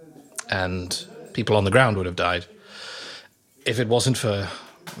died. And people on the ground would have died. If it wasn't for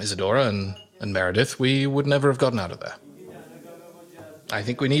Isadora and Meredith, we would never have gotten out of there. I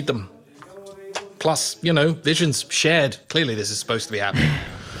think we need them. Plus, visions shared. Clearly this is supposed to be happening.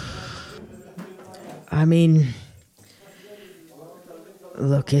 I mean,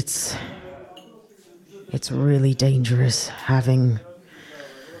 look, it's really dangerous having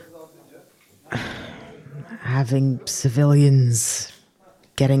civilians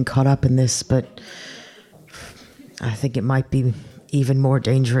getting caught up in this, but I think it might be even more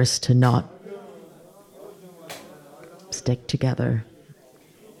dangerous to not stick together.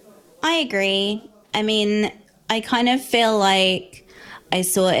 I agree. I mean, I kind of feel like I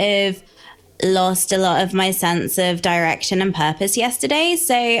sort of lost a lot of my sense of direction and purpose yesterday.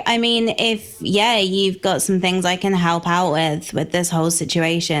 So, I mean, if, you've got some things I can help out with this whole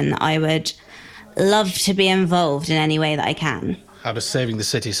situation, I would love to be involved in any way that I can. How does saving the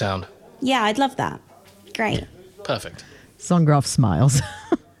city sound? Yeah, I'd love that. Great. Perfect. Songroff smiles.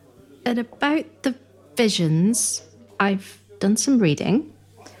 And about the visions, I've done some reading.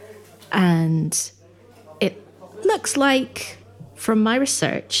 And it looks like, from my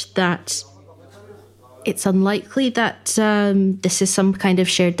research, that it's unlikely that this is some kind of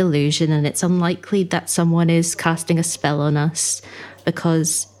shared delusion, and it's unlikely that someone is casting a spell on us,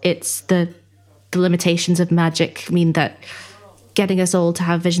 because it's the limitations of magic mean that getting us all to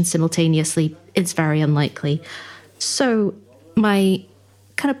have vision simultaneously is very unlikely. So my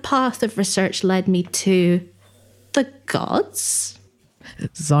kind of path of research led me to the gods.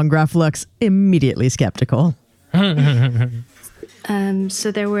 Zongraf looks immediately skeptical.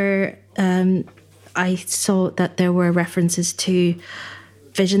 So there were... I saw that there were references to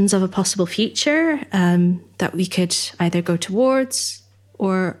visions of a possible future that we could either go towards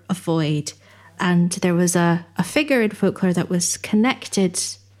or avoid. And there was a figure in folklore that was connected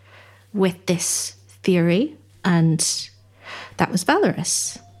with this theory, and that was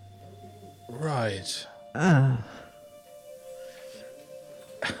Valorous. Right.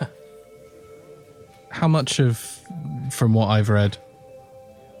 How much from what I've read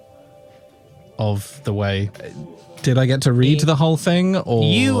of the way, did I get to read the whole thing?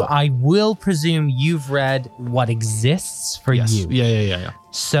 Or I will presume you've read what exists for you. Yeah.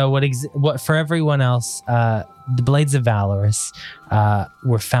 So what for everyone else, the Blades of Valorous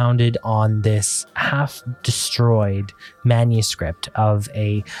were founded on this half-destroyed manuscript of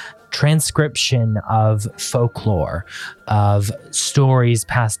a transcription of folklore, of stories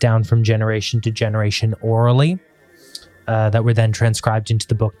passed down from generation to generation orally, that were then transcribed into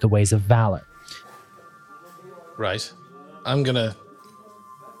the book The Ways of Valor. Right. I'm gonna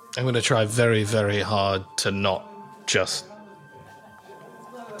try very, very hard to not just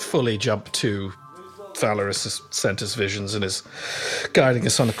fully jump to Valorous sent us visions and is guiding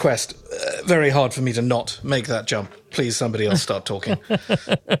us on a quest. Very hard for me to not make that jump. Please, somebody else start talking.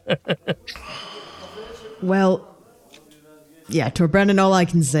 Well, yeah, Torbrennan, all I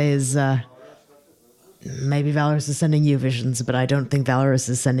can say is maybe Valorous is sending you visions, but I don't think Valorous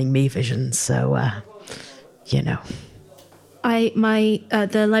is sending me visions, so... you know.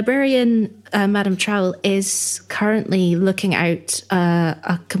 The librarian, Madame Trowell, is currently looking out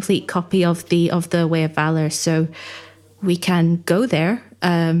a complete copy of the Way of Valor, so we can go there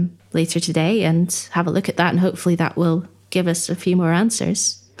later today and have a look at that, and hopefully that will give us a few more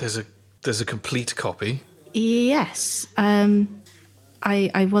answers. There's a complete copy? Yes.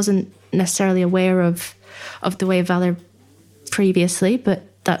 I wasn't necessarily aware of the Way of Valor previously, but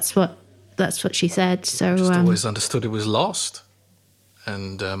that's what she said. So I just always understood it was lost.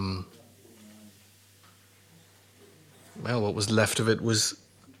 And, well, what was left of it was...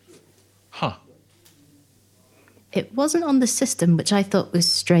 It wasn't on the system, which I thought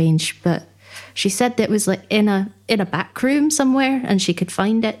was strange, but she said that it was like in a back room somewhere and she could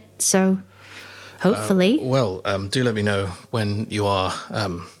find it. So hopefully... do let me know when you are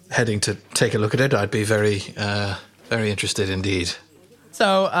heading to take a look at it. I'd be very, very interested indeed.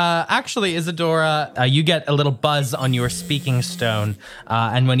 So, actually, Isadora, you get a little buzz on your speaking stone,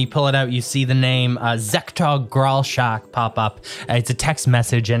 and when you pull it out, you see the name Zektog Gralshak pop up. It's a text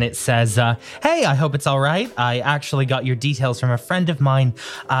message, and it says, hey, I hope it's all right. I actually got your details from a friend of mine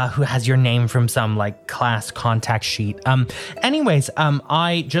who has your name from some, class contact sheet.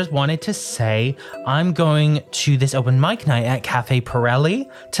 I just wanted to say I'm going to this open mic night at Cafe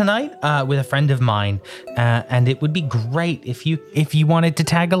Pirelli tonight with a friend of mine, and it would be great if you wanted to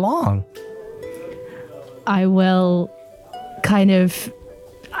tag along. I will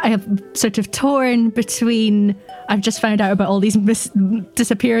I have sort of torn between, I've just found out about all these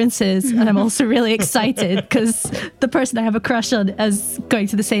disappearances and I'm also really excited because the person I have a crush on is going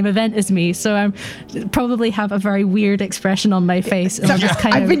to the same event as me, so I'm probably have a very weird expression on my face. And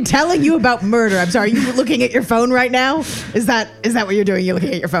I've been telling you about murder. I'm sorry, are you looking at your phone right now? Is that what you're doing? You're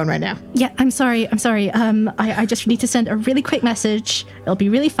looking at your phone right now? Yeah, I'm sorry. I just need to send a really quick message. It'll be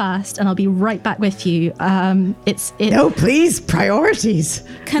really fast and I'll be right back with you. No, please, priorities.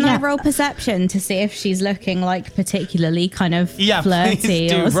 Can I roll perception to see if she's looking particularly kind of flirty?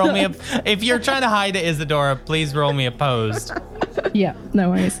 Please do. Roll me if you're trying to hide it, Isadora, please roll me opposed. Yeah,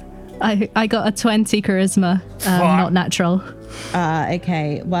 no worries. I got a 20 charisma, not natural.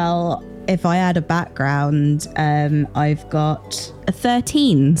 Okay, well, if I add a background, I've got a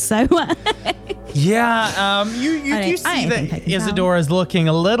 13, so... Yeah, you see that Isadora's looking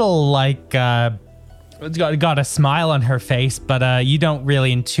a little got a smile on her face, but you don't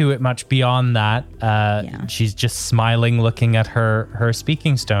really intuit much beyond that. She's just smiling, looking at her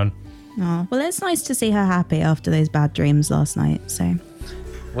speaking stone. Oh, well, it's nice to see her happy after those bad dreams last night, so...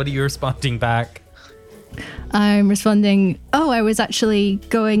 What are you responding back? I'm responding, I was actually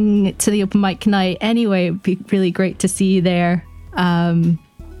going to the open mic night anyway. It'd be really great to see you there.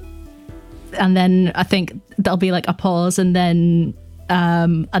 and then I think there'll be like a pause, and then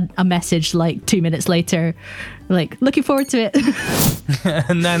a message like 2 minutes later, like, looking forward to it.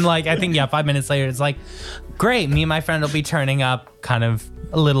 And then like, I think, 5 minutes later, it's like, great, me and my friend will be turning up kind of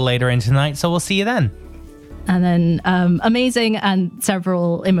a little later into the night, so we'll see you then. And then amazing, and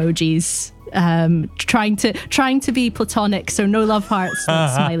several emojis, trying to be platonic, so no love hearts,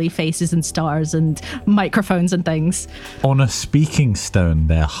 like smiley faces and stars and microphones and things. On a speaking stone,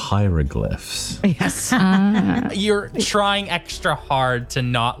 they're hieroglyphs. Yes. You're trying extra hard to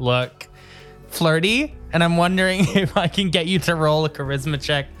not look flirty, and I'm wondering if I can get you to roll a charisma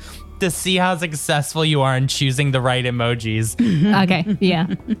check to see how successful you are in choosing the right emojis. Okay, yeah.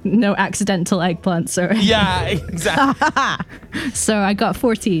 No accidental eggplants or... Yeah, exactly. So I got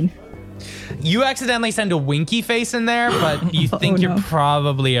 14. You accidentally send a winky face in there, but you think you're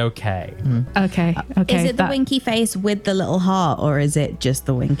probably okay. Okay. Is it the winky face with the little heart, or is it just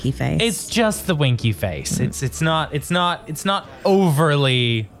the winky face? It's just the winky face. It's not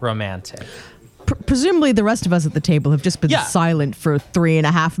overly romantic. Presumably the rest of us at the table have just been silent for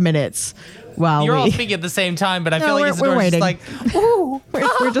 3.5 minutes while You're all speaking at the same time, but I feel like we're waiting. Just like, ooh.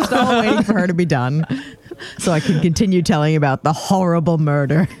 We're just all waiting for her to be done so I can continue telling about the horrible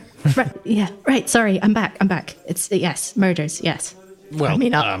murder. Right, yeah, right. Sorry, I'm back. It's yes, murders. Yes. Well, I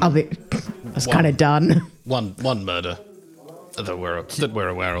mean, I was kind of done. One murder that we're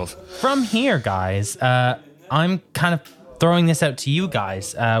aware of. From here, guys, I'm kind of throwing this out to you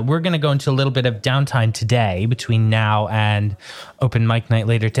guys. We're going to go into a little bit of downtime today between now and open mic night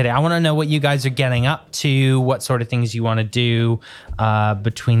later today. I want to know what you guys are getting up to, what sort of things you want to do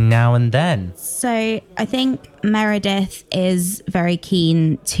between now and then. So I think Meredith is very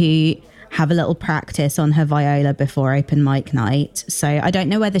keen to have a little practice on her viola before open mic night. So I don't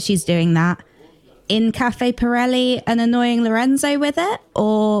know whether she's doing that in Cafe Pirelli and annoying Lorenzo with it,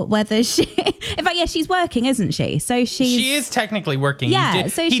 or whether she... In fact, she's working, isn't she? So she is technically working. Yeah,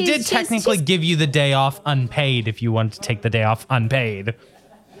 he did technically give you the day off unpaid if you want to take the day off unpaid.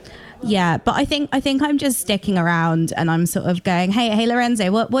 Yeah, but I think I'm just sticking around, and I'm sort of going, hey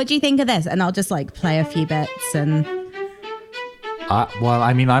Lorenzo, what do you think of this? And I'll just like play a few bits and... Well,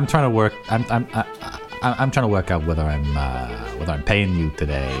 I mean, I'm trying to work. I'm trying to work out whether I'm paying you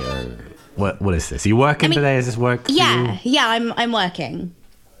today or what is this? Are you working today? Is this work? Yeah, I'm working.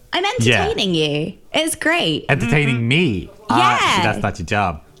 I'm entertaining you. It's great. Entertaining me. Yeah. See, that's not your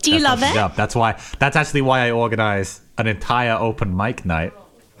job. Do you love it? Job. That's actually why I organize an entire open mic night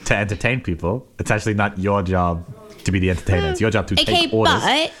to entertain people. It's actually not your job to be the entertainer. It's your job to take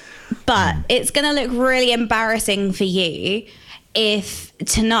orders. But it's gonna look really embarrassing for you if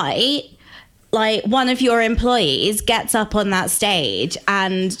tonight, like, one of your employees gets up on that stage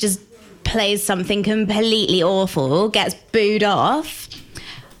and just plays something completely awful, gets booed off.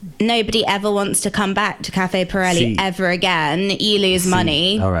 Nobody ever wants to come back to Cafe Pirelli ever again. You lose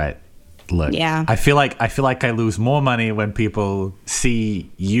money. All right. Look. Yeah. I feel like I lose more money when people see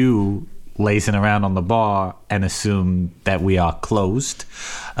you lazing around on the bar and assume that we are closed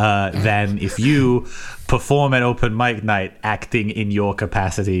than if you perform at open mic night acting in your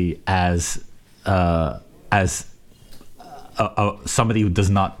capacity as somebody who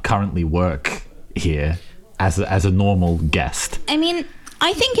does not currently work here as a normal guest. I mean,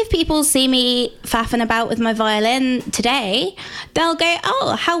 I think if people see me faffing about with my violin today, they'll go,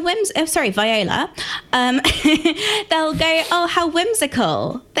 oh, how viola. They'll go, oh, how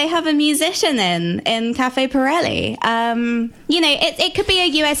whimsical. They have a musician in Cafe Pirelli. It could be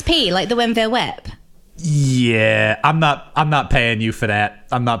a USP, like the Wimville Whip. Yeah, I'm not paying you for that.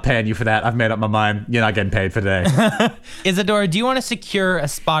 I've made up my mind. You're not getting paid for today. Isadora, do you want to secure a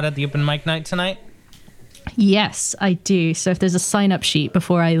spot at the open mic night tonight? Yes, I do. So if there's a sign-up sheet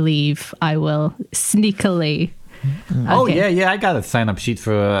before I leave, I will sneakily... Oh, yeah. I got a sign-up sheet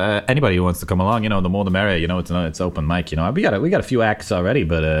for anybody who wants to come along. The more the merrier. It's open mic. We got a few acts already,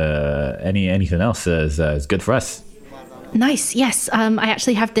 but anything else is good for us. Nice. Yes. I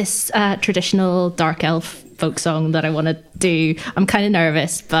actually have this traditional dark elf folk song that I want to do. I'm kind of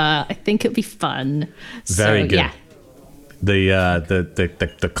nervous, but I think it'll be fun. Very good. Yeah.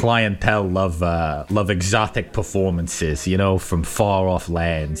 The clientele love exotic performances, from far off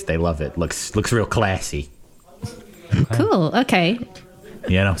lands. They love it. Looks real classy. Cool. Okay.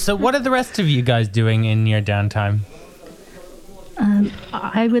 So what are the rest of you guys doing in your downtime?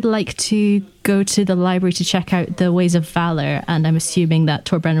 I would like to go to the library to check out the Ways of Valor, and I'm assuming that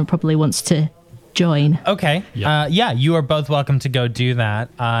Torbrennan probably wants to join. Okay. Yeah, you are both welcome to go do that.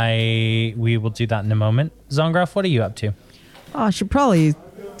 We will do that in a moment. Zongraf, what are you up to? Oh, I should probably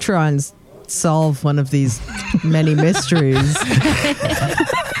try and solve one of these many mysteries.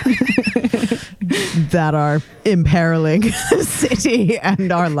 that are imperiling the city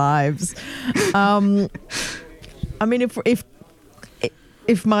and our lives. I mean,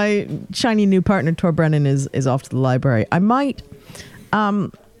 if my shiny new partner Tor Brennan is off to the library, I might.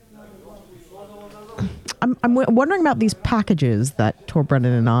 I'm wondering about these packages that Tor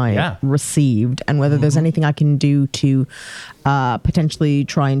Brennan and I received, and whether there's anything I can do to potentially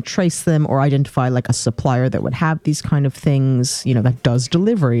try and trace them or identify like a supplier that would have these kind of things, that does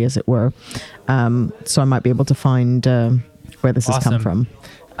delivery, as it were. So I might be able to find where this has come from.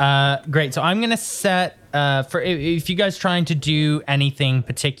 Great. So I'm going to set, for if you guys trying to do anything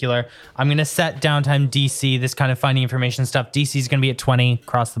particular, I'm going to set downtime DC, this kind of finding information stuff. DC is going to be at 20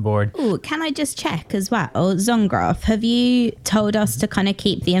 across the board. Oh, can I just check as well? Zongroff, have you told us to kind of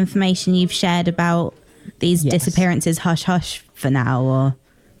keep the information you've shared about these disappearances hush-hush for now, or?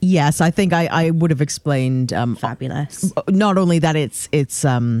 Yes, I think I would have explained. Fabulous. Not only that it's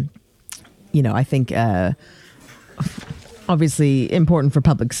I think... obviously important for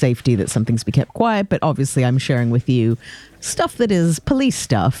public safety that some things be kept quiet, but obviously I'm sharing with you stuff that is police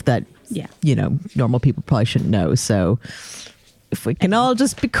stuff that, normal people probably shouldn't know. So if we can all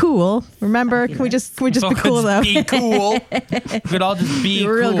just be cool, remember, can we just be cool though? Be cool. We could all just be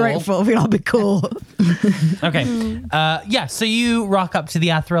We're real grateful if we all be cool. Okay. So you rock up to the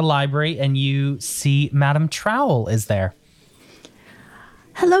Athra Library and you see Madame Trowell is there.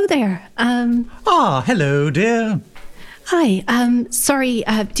 Hello there. Hello, dear. Hi. Sorry.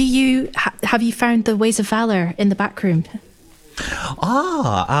 Have you found the Ways of Valor in the back room?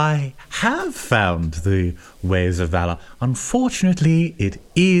 I have found the Ways of Valor. Unfortunately, it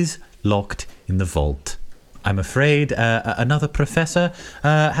is locked in the vault. I'm afraid another professor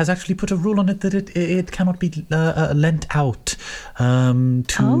has actually put a rule on it that it cannot be lent out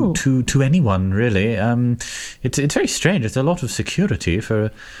to anyone, really. It's very strange. It's a lot of security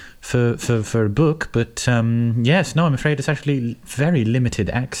for a book, but yes, no, I'm afraid it's actually very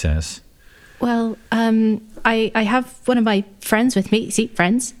limited access. Well, I have one of my friends with me. See,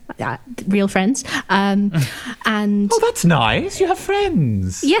 friends, real friends. And oh, that's nice. You have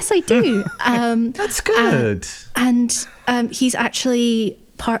friends. Yes, I do. That's good. And he's actually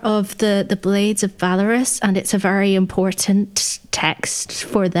part of the Blades of Valorous, and it's a very important text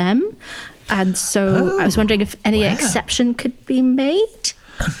for them. And so I was wondering if any exception could be made.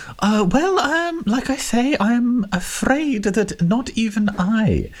 Like I say, I'm afraid that not even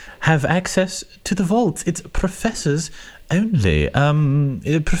I have access to the vaults. It's professors only.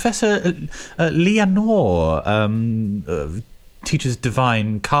 Professor Leonore teaches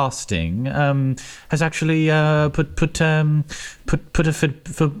divine casting. Has actually put a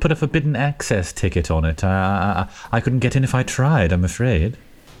forbidden access ticket on it. I couldn't get in if I tried, I'm afraid.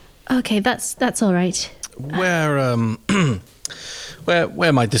 Okay, that's all right.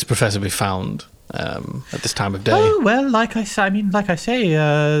 Where might this professor be found at this time of day? Oh well, like I say,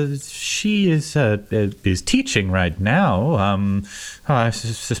 she is teaching right now. I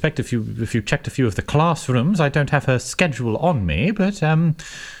suspect if you checked a few of the classrooms, I don't have her schedule on me, but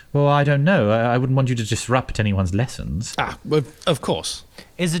well, I don't know. I wouldn't want you to disrupt anyone's lessons. Well, of course.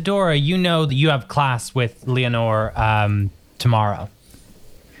 Isadora, you know that you have class with Leonore tomorrow.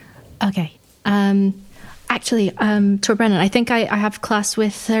 Okay. Actually, Tor Brennan, I think I have class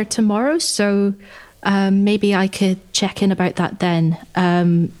with her tomorrow, so maybe I could check in about that then.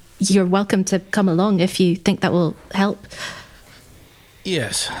 You're welcome to come along if you think that will help.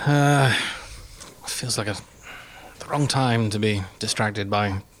 Yes. Feels like the wrong time to be distracted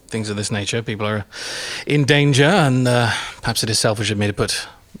by things of this nature. People are in danger, and perhaps it is selfish of me to put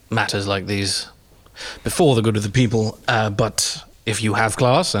matters like these before the good of the people, but... if you have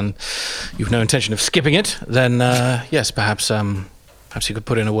class and you've no intention of skipping it, then yes, perhaps you could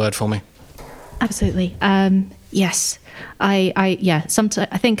put in a word for me. Absolutely. Yes. I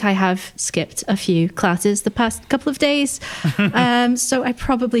think I have skipped a few classes the past couple of days. So I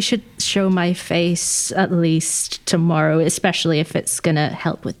probably should show my face at least tomorrow, especially if it's going to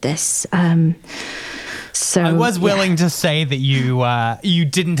help with this. So I was willing to say that you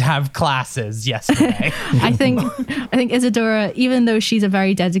didn't have classes yesterday. I think Isadora, even though she's a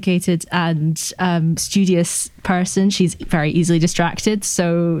very dedicated and studious person, she's very easily distracted.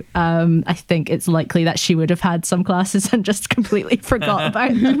 So I think it's likely that she would have had some classes and just completely forgot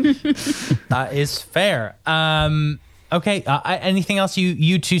about them. That is fair. Okay. Anything else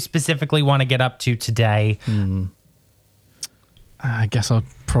you two specifically want to get up to today? I guess I'll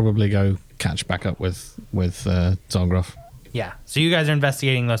probably go catch back up with Zongroff. Yeah. So you guys are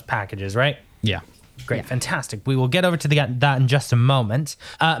investigating those packages, right? Yeah. Great, fantastic. We will get over to that in just a moment.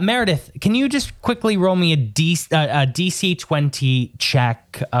 Meredith, can you just quickly roll me a DC 20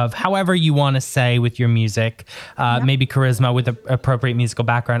 check of however you want to say with your music, maybe charisma with an appropriate musical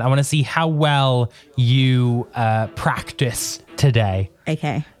background. I want to see how well you practice today.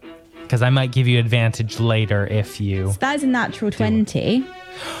 Okay. Because I might give you advantage later if you... So that is a natural 20.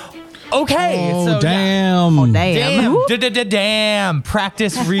 Okay. Oh, so damn. Oh, damn. Damn.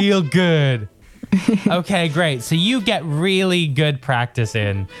 Practice real good. Okay, great. So you get really good practice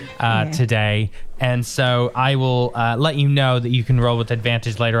in today. And so I will let you know that you can roll with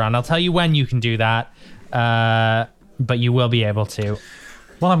advantage later on. I'll tell you when you can do that, but you will be able to.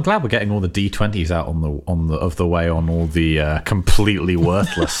 Well, I'm glad we're getting all the D20s out of the way on all the completely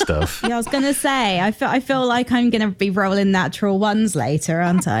worthless stuff. Yeah, I was gonna say, I feel like I'm gonna be rolling natural ones later,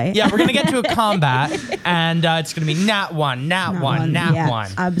 aren't I? Yeah, we're gonna get to a combat, and it's gonna be nat one.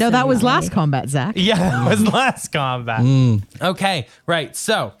 Absolutely. No, that was last combat, Zach. Yeah, that was last combat. Okay, right.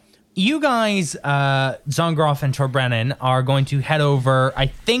 So you guys, Zongroff and Torbrennan, are going to head over. I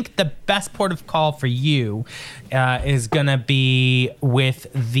think the best port of call for you is going to be with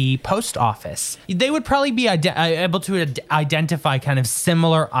the post office. They would probably be able to identify kind of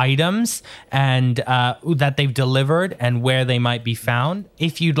similar items and that they've delivered and where they might be found.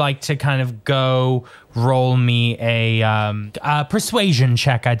 If you'd like to kind of go roll me a persuasion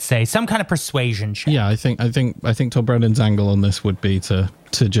check, I'd say some kind of persuasion check. Yeah, I think Torbrennan's angle on this would be to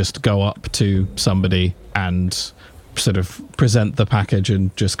just go up to somebody and sort of present the package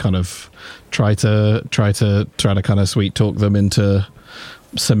and just kind of try to kind of sweet talk them into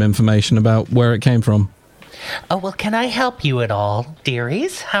some information about where it came from. Oh, well, can I help you at all,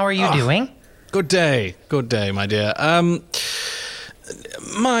 dearies? How are you doing? Good day, my dear.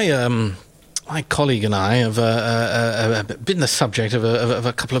 My colleague and I have been the subject of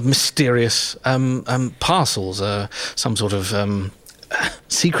a couple of mysterious parcels. Some sort of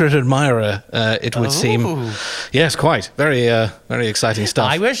secret admirer, it would seem. Yes, quite. Very exciting stuff.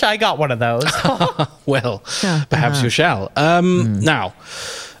 I wish I got one of those. Well, perhaps you shall. Now,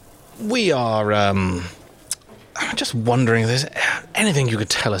 we are... I'm just wondering if there's anything you could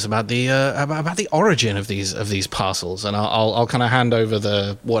tell us about the origin of these parcels, and I'll kind of hand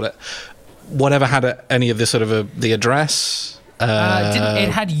over whatever had any of this sort of the address. It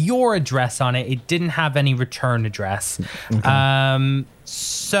had your address on it. It didn't have any return address. Okay.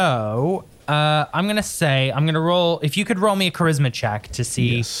 So I'm gonna roll. If you could roll me a charisma check to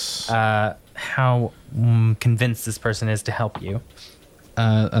see how convinced this person is to help you.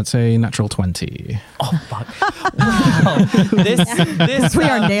 That's a natural 20. Oh fuck! Wow. This we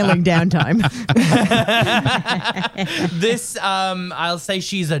are nailing downtime. This I'll say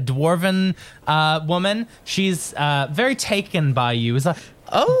she's a dwarven woman. She's very taken by you. It's like,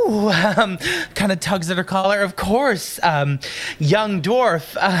 kind of tugs at her collar. Of course, young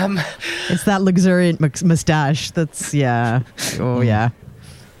dwarf. It's that luxuriant mustache. That's yeah.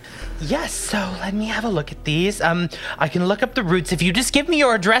 Yes, so let me have a look at these. I can look up the roots. If you just give me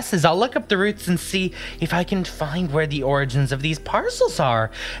your addresses, I'll look up the roots and see if I can find where the origins of these parcels are.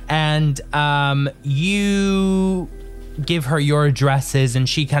 And you give her your addresses, and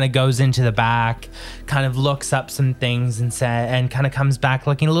she kind of goes into the back, kind of looks up some things and kind of comes back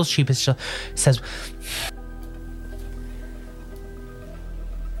looking a little sheepish. She says,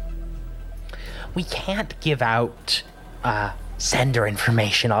 "We can't give out sender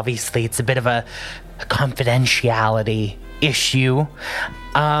information. Obviously, it's a bit of a confidentiality issue.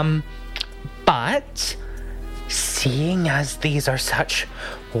 But seeing as these are such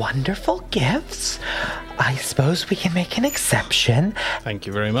wonderful gifts, I suppose we can make an exception." Thank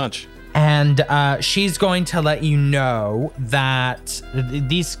you very much. And she's going to let you know that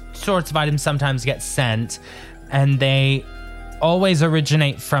these sorts of items sometimes get sent, and they always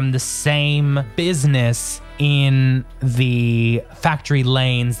originate from the same business in the factory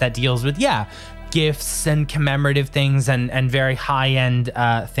lanes that deals with, gifts and commemorative things and very high-end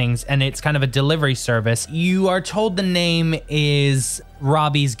things. And it's kind of a delivery service. You are told the name is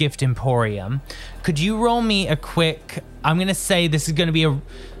Robbie's Gift Emporium. Could you roll me a quick... I'm going to say this is going to be a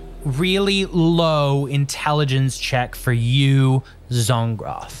really low intelligence check for you,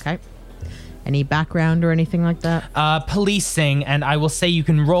 Zongroff. Okay. Any background or anything like that? Policing, and I will say you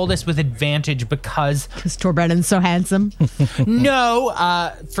can roll this with advantage because Torbrennan's so handsome. No,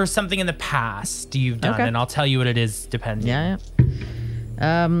 for something in the past you've done, and I'll tell you what it is depending. Yeah.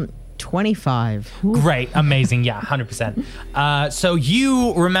 25. Great. Amazing. Yeah, 100%. So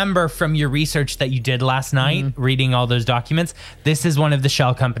you remember from your research that you did last night, reading all those documents, this is one of the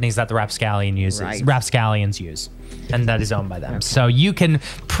shell companies that the Rapscallions use. And that is owned by them. Okay. So you can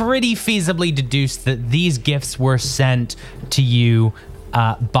pretty feasibly deduce that these gifts were sent to you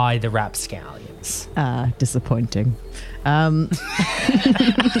by the Rapscallions. Disappointing.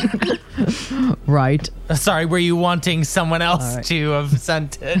 Right. Sorry, were you wanting someone else to have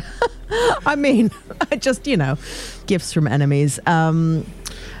sent it? I mean, just, gifts from enemies. Can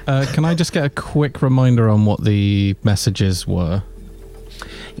I just get a quick reminder on what the messages were?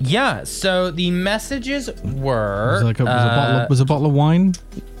 Yeah, so the messages were... Was a bottle of wine?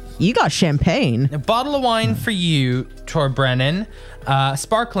 You got champagne. A bottle of wine for you, Tor Brennan.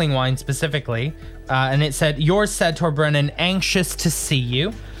 Sparkling wine specifically. And it said, yours said, Tor Brennan, anxious to see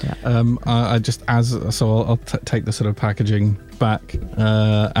you. Yeah. I'll take the sort of packaging back,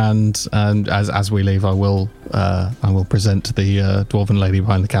 and as we leave, I will present the dwarven lady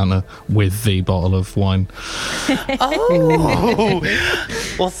behind the counter with the bottle of wine. Oh,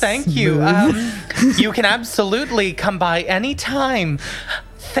 well, thank you. You can absolutely come by any time.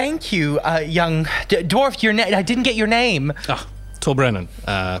 Thank you, young dwarf. I didn't get your name. Tor Brennan,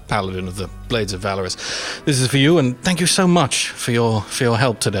 Paladin of the Blades of Valorous. This is for you, and thank you so much for your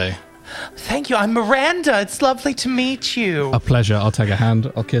help today. Thank you. I'm Miranda. It's lovely to meet you. A pleasure. I'll take a hand.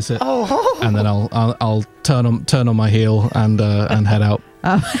 I'll kiss it. Oh. And then I'll turn on my heel and head out.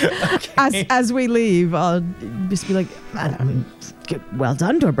 Okay. As we leave, I'll just be like, I mean, well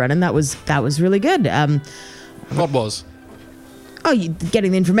done, Tor Brennan. That was really good. What was? Oh,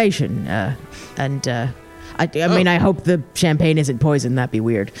 getting the information, I mean, I hope the champagne isn't poison. That'd be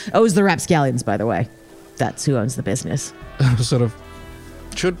weird. Oh, it was the Rapscallions, by the way. That's who owns the business. Sort of.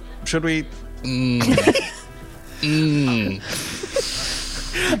 Should we?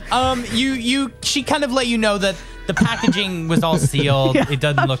 She kind of let you know that the packaging was all sealed. Yeah. It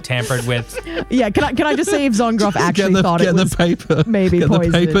doesn't look tampered with. Yeah, can I just say if Zongroff actually thought it was the paper, maybe get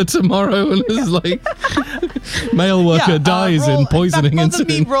poison? The paper tomorrow, and it's like mail worker dies in poisoning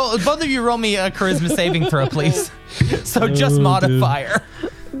incident. Both of you roll me a charisma saving throw, please. So just modifier.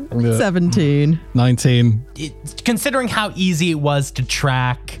 17. 19. Considering how easy it was to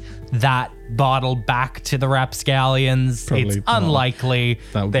track that bottle back to the Rapscallions, it's unlikely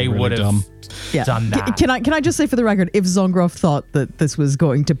they would have done that. Can I just say for the record, if Zongroff thought that this was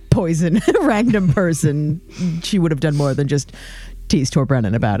going to poison a random person, she would have done more than just tease Tor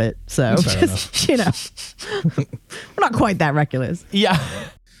Brennan about it. So just, we're not quite that reckless. Yeah.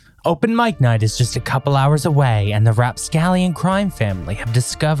 Open Mic Night is just a couple hours away, and the Rapscallion crime family have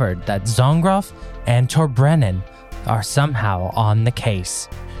discovered that Zongroff and Tor Brennan are somehow on the case.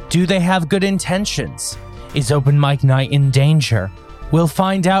 Do they have good intentions? Is Open Mic Night in danger? We'll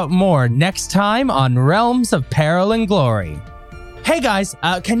find out more next time on Realms of Peril and Glory. Hey guys,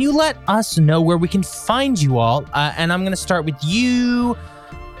 can you let us know where we can find you all? And I'm going to start with you,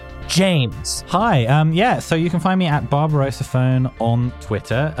 James. Hi. So you can find me at Barbarosaphone on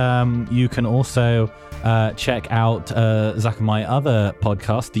Twitter. You can also check out Zach and my other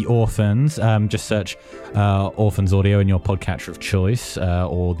podcast, The Orphans. Just search Orphans Audio in your podcatcher of choice,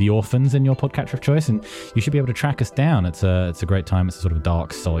 or The Orphans in your podcatcher of choice, and you should be able to track us down. It's a great time. It's a sort of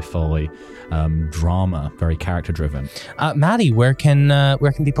dark sci-fi drama, very character driven. Maddie, where can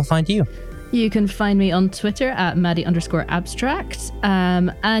people find you? You can find me on Twitter at Maddie_abstract.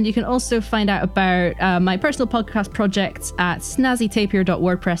 And you can also find out about my personal podcast projects at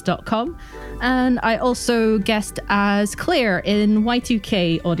snazzytapier.wordpress.com. And I also guest as Claire in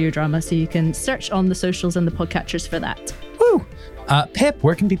Y2K audio drama, so you can search on the socials and the podcatchers for that. Woo! Pip,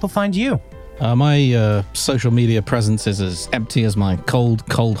 where can people find you? My social media presence is as empty as my cold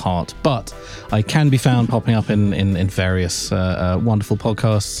heart, but I can be found popping up in various wonderful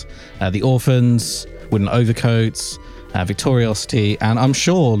podcasts. The Orphans, Wooden Overcoats, Victoriosity, and I'm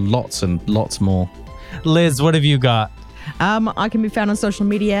sure lots and lots more. Liz, what have you got? I can be found on social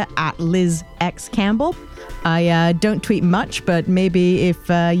media at Liz X Campbell. I don't tweet much, but maybe if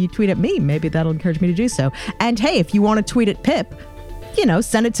you tweet at me, maybe that'll encourage me to do so. And hey, if you want to tweet at Pip,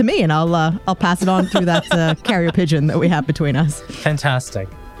 send it to me, and I'll pass it on through that carrier pigeon that we have between us. Fantastic.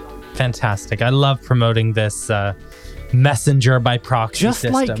 I love promoting this messenger by proxy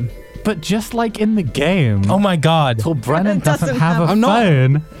system. Just like in the game. Oh my God. Tor Brennan doesn't have a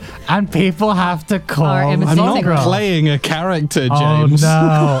phone, and people have to call. I'm not playing a character, James.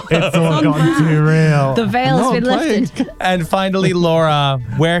 Oh no, it's all gotten too real. The veil has been lifted. And finally, Laura,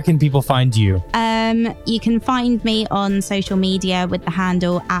 where can people find you? You can find me on social media with the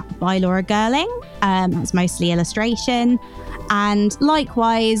handle at @bylauragirling. It's mostly illustration. And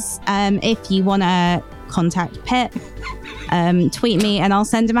likewise, if you want to contact Pip, tweet me and I'll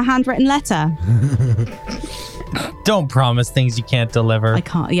send him a handwritten letter. Don't promise things you can't deliver. I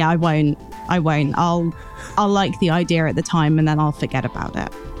can't. Yeah, I won't. I'll like the idea at the time and then I'll forget about it.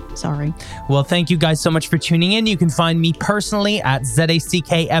 Sorry. Well, thank you guys so much for tuning in. You can find me personally at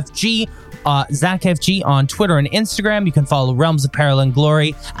ZACKFG, ZachFG on Twitter and Instagram. You can follow Realms of Peril and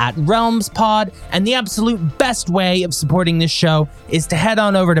Glory at RealmsPod. And the absolute best way of supporting this show is to head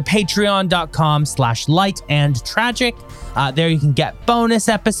on over to patreon.com/lightandtragic. There you can get bonus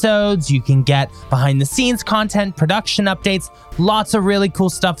episodes. You can get behind the scenes content, production updates, lots of really cool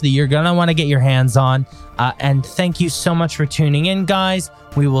stuff that you're going to want to get your hands on. And thank you so much for tuning in, guys.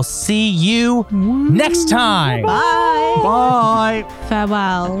 We will see you next time. Bye. Bye.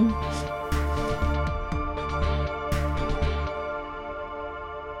 Farewell.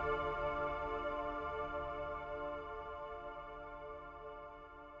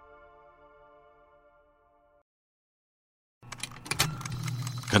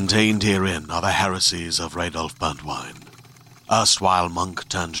 Contained herein are the heresies of Radolf Burntwine, erstwhile monk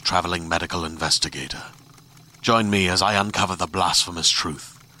turned traveling medical investigator. Join me as I uncover the blasphemous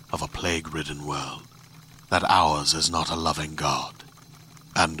truth of a plague-ridden world, that ours is not a loving God,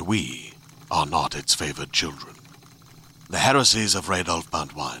 and we are not its favored children. The heresies of Radolf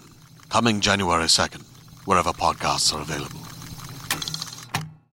Burntwine, coming January 2nd, wherever podcasts are available.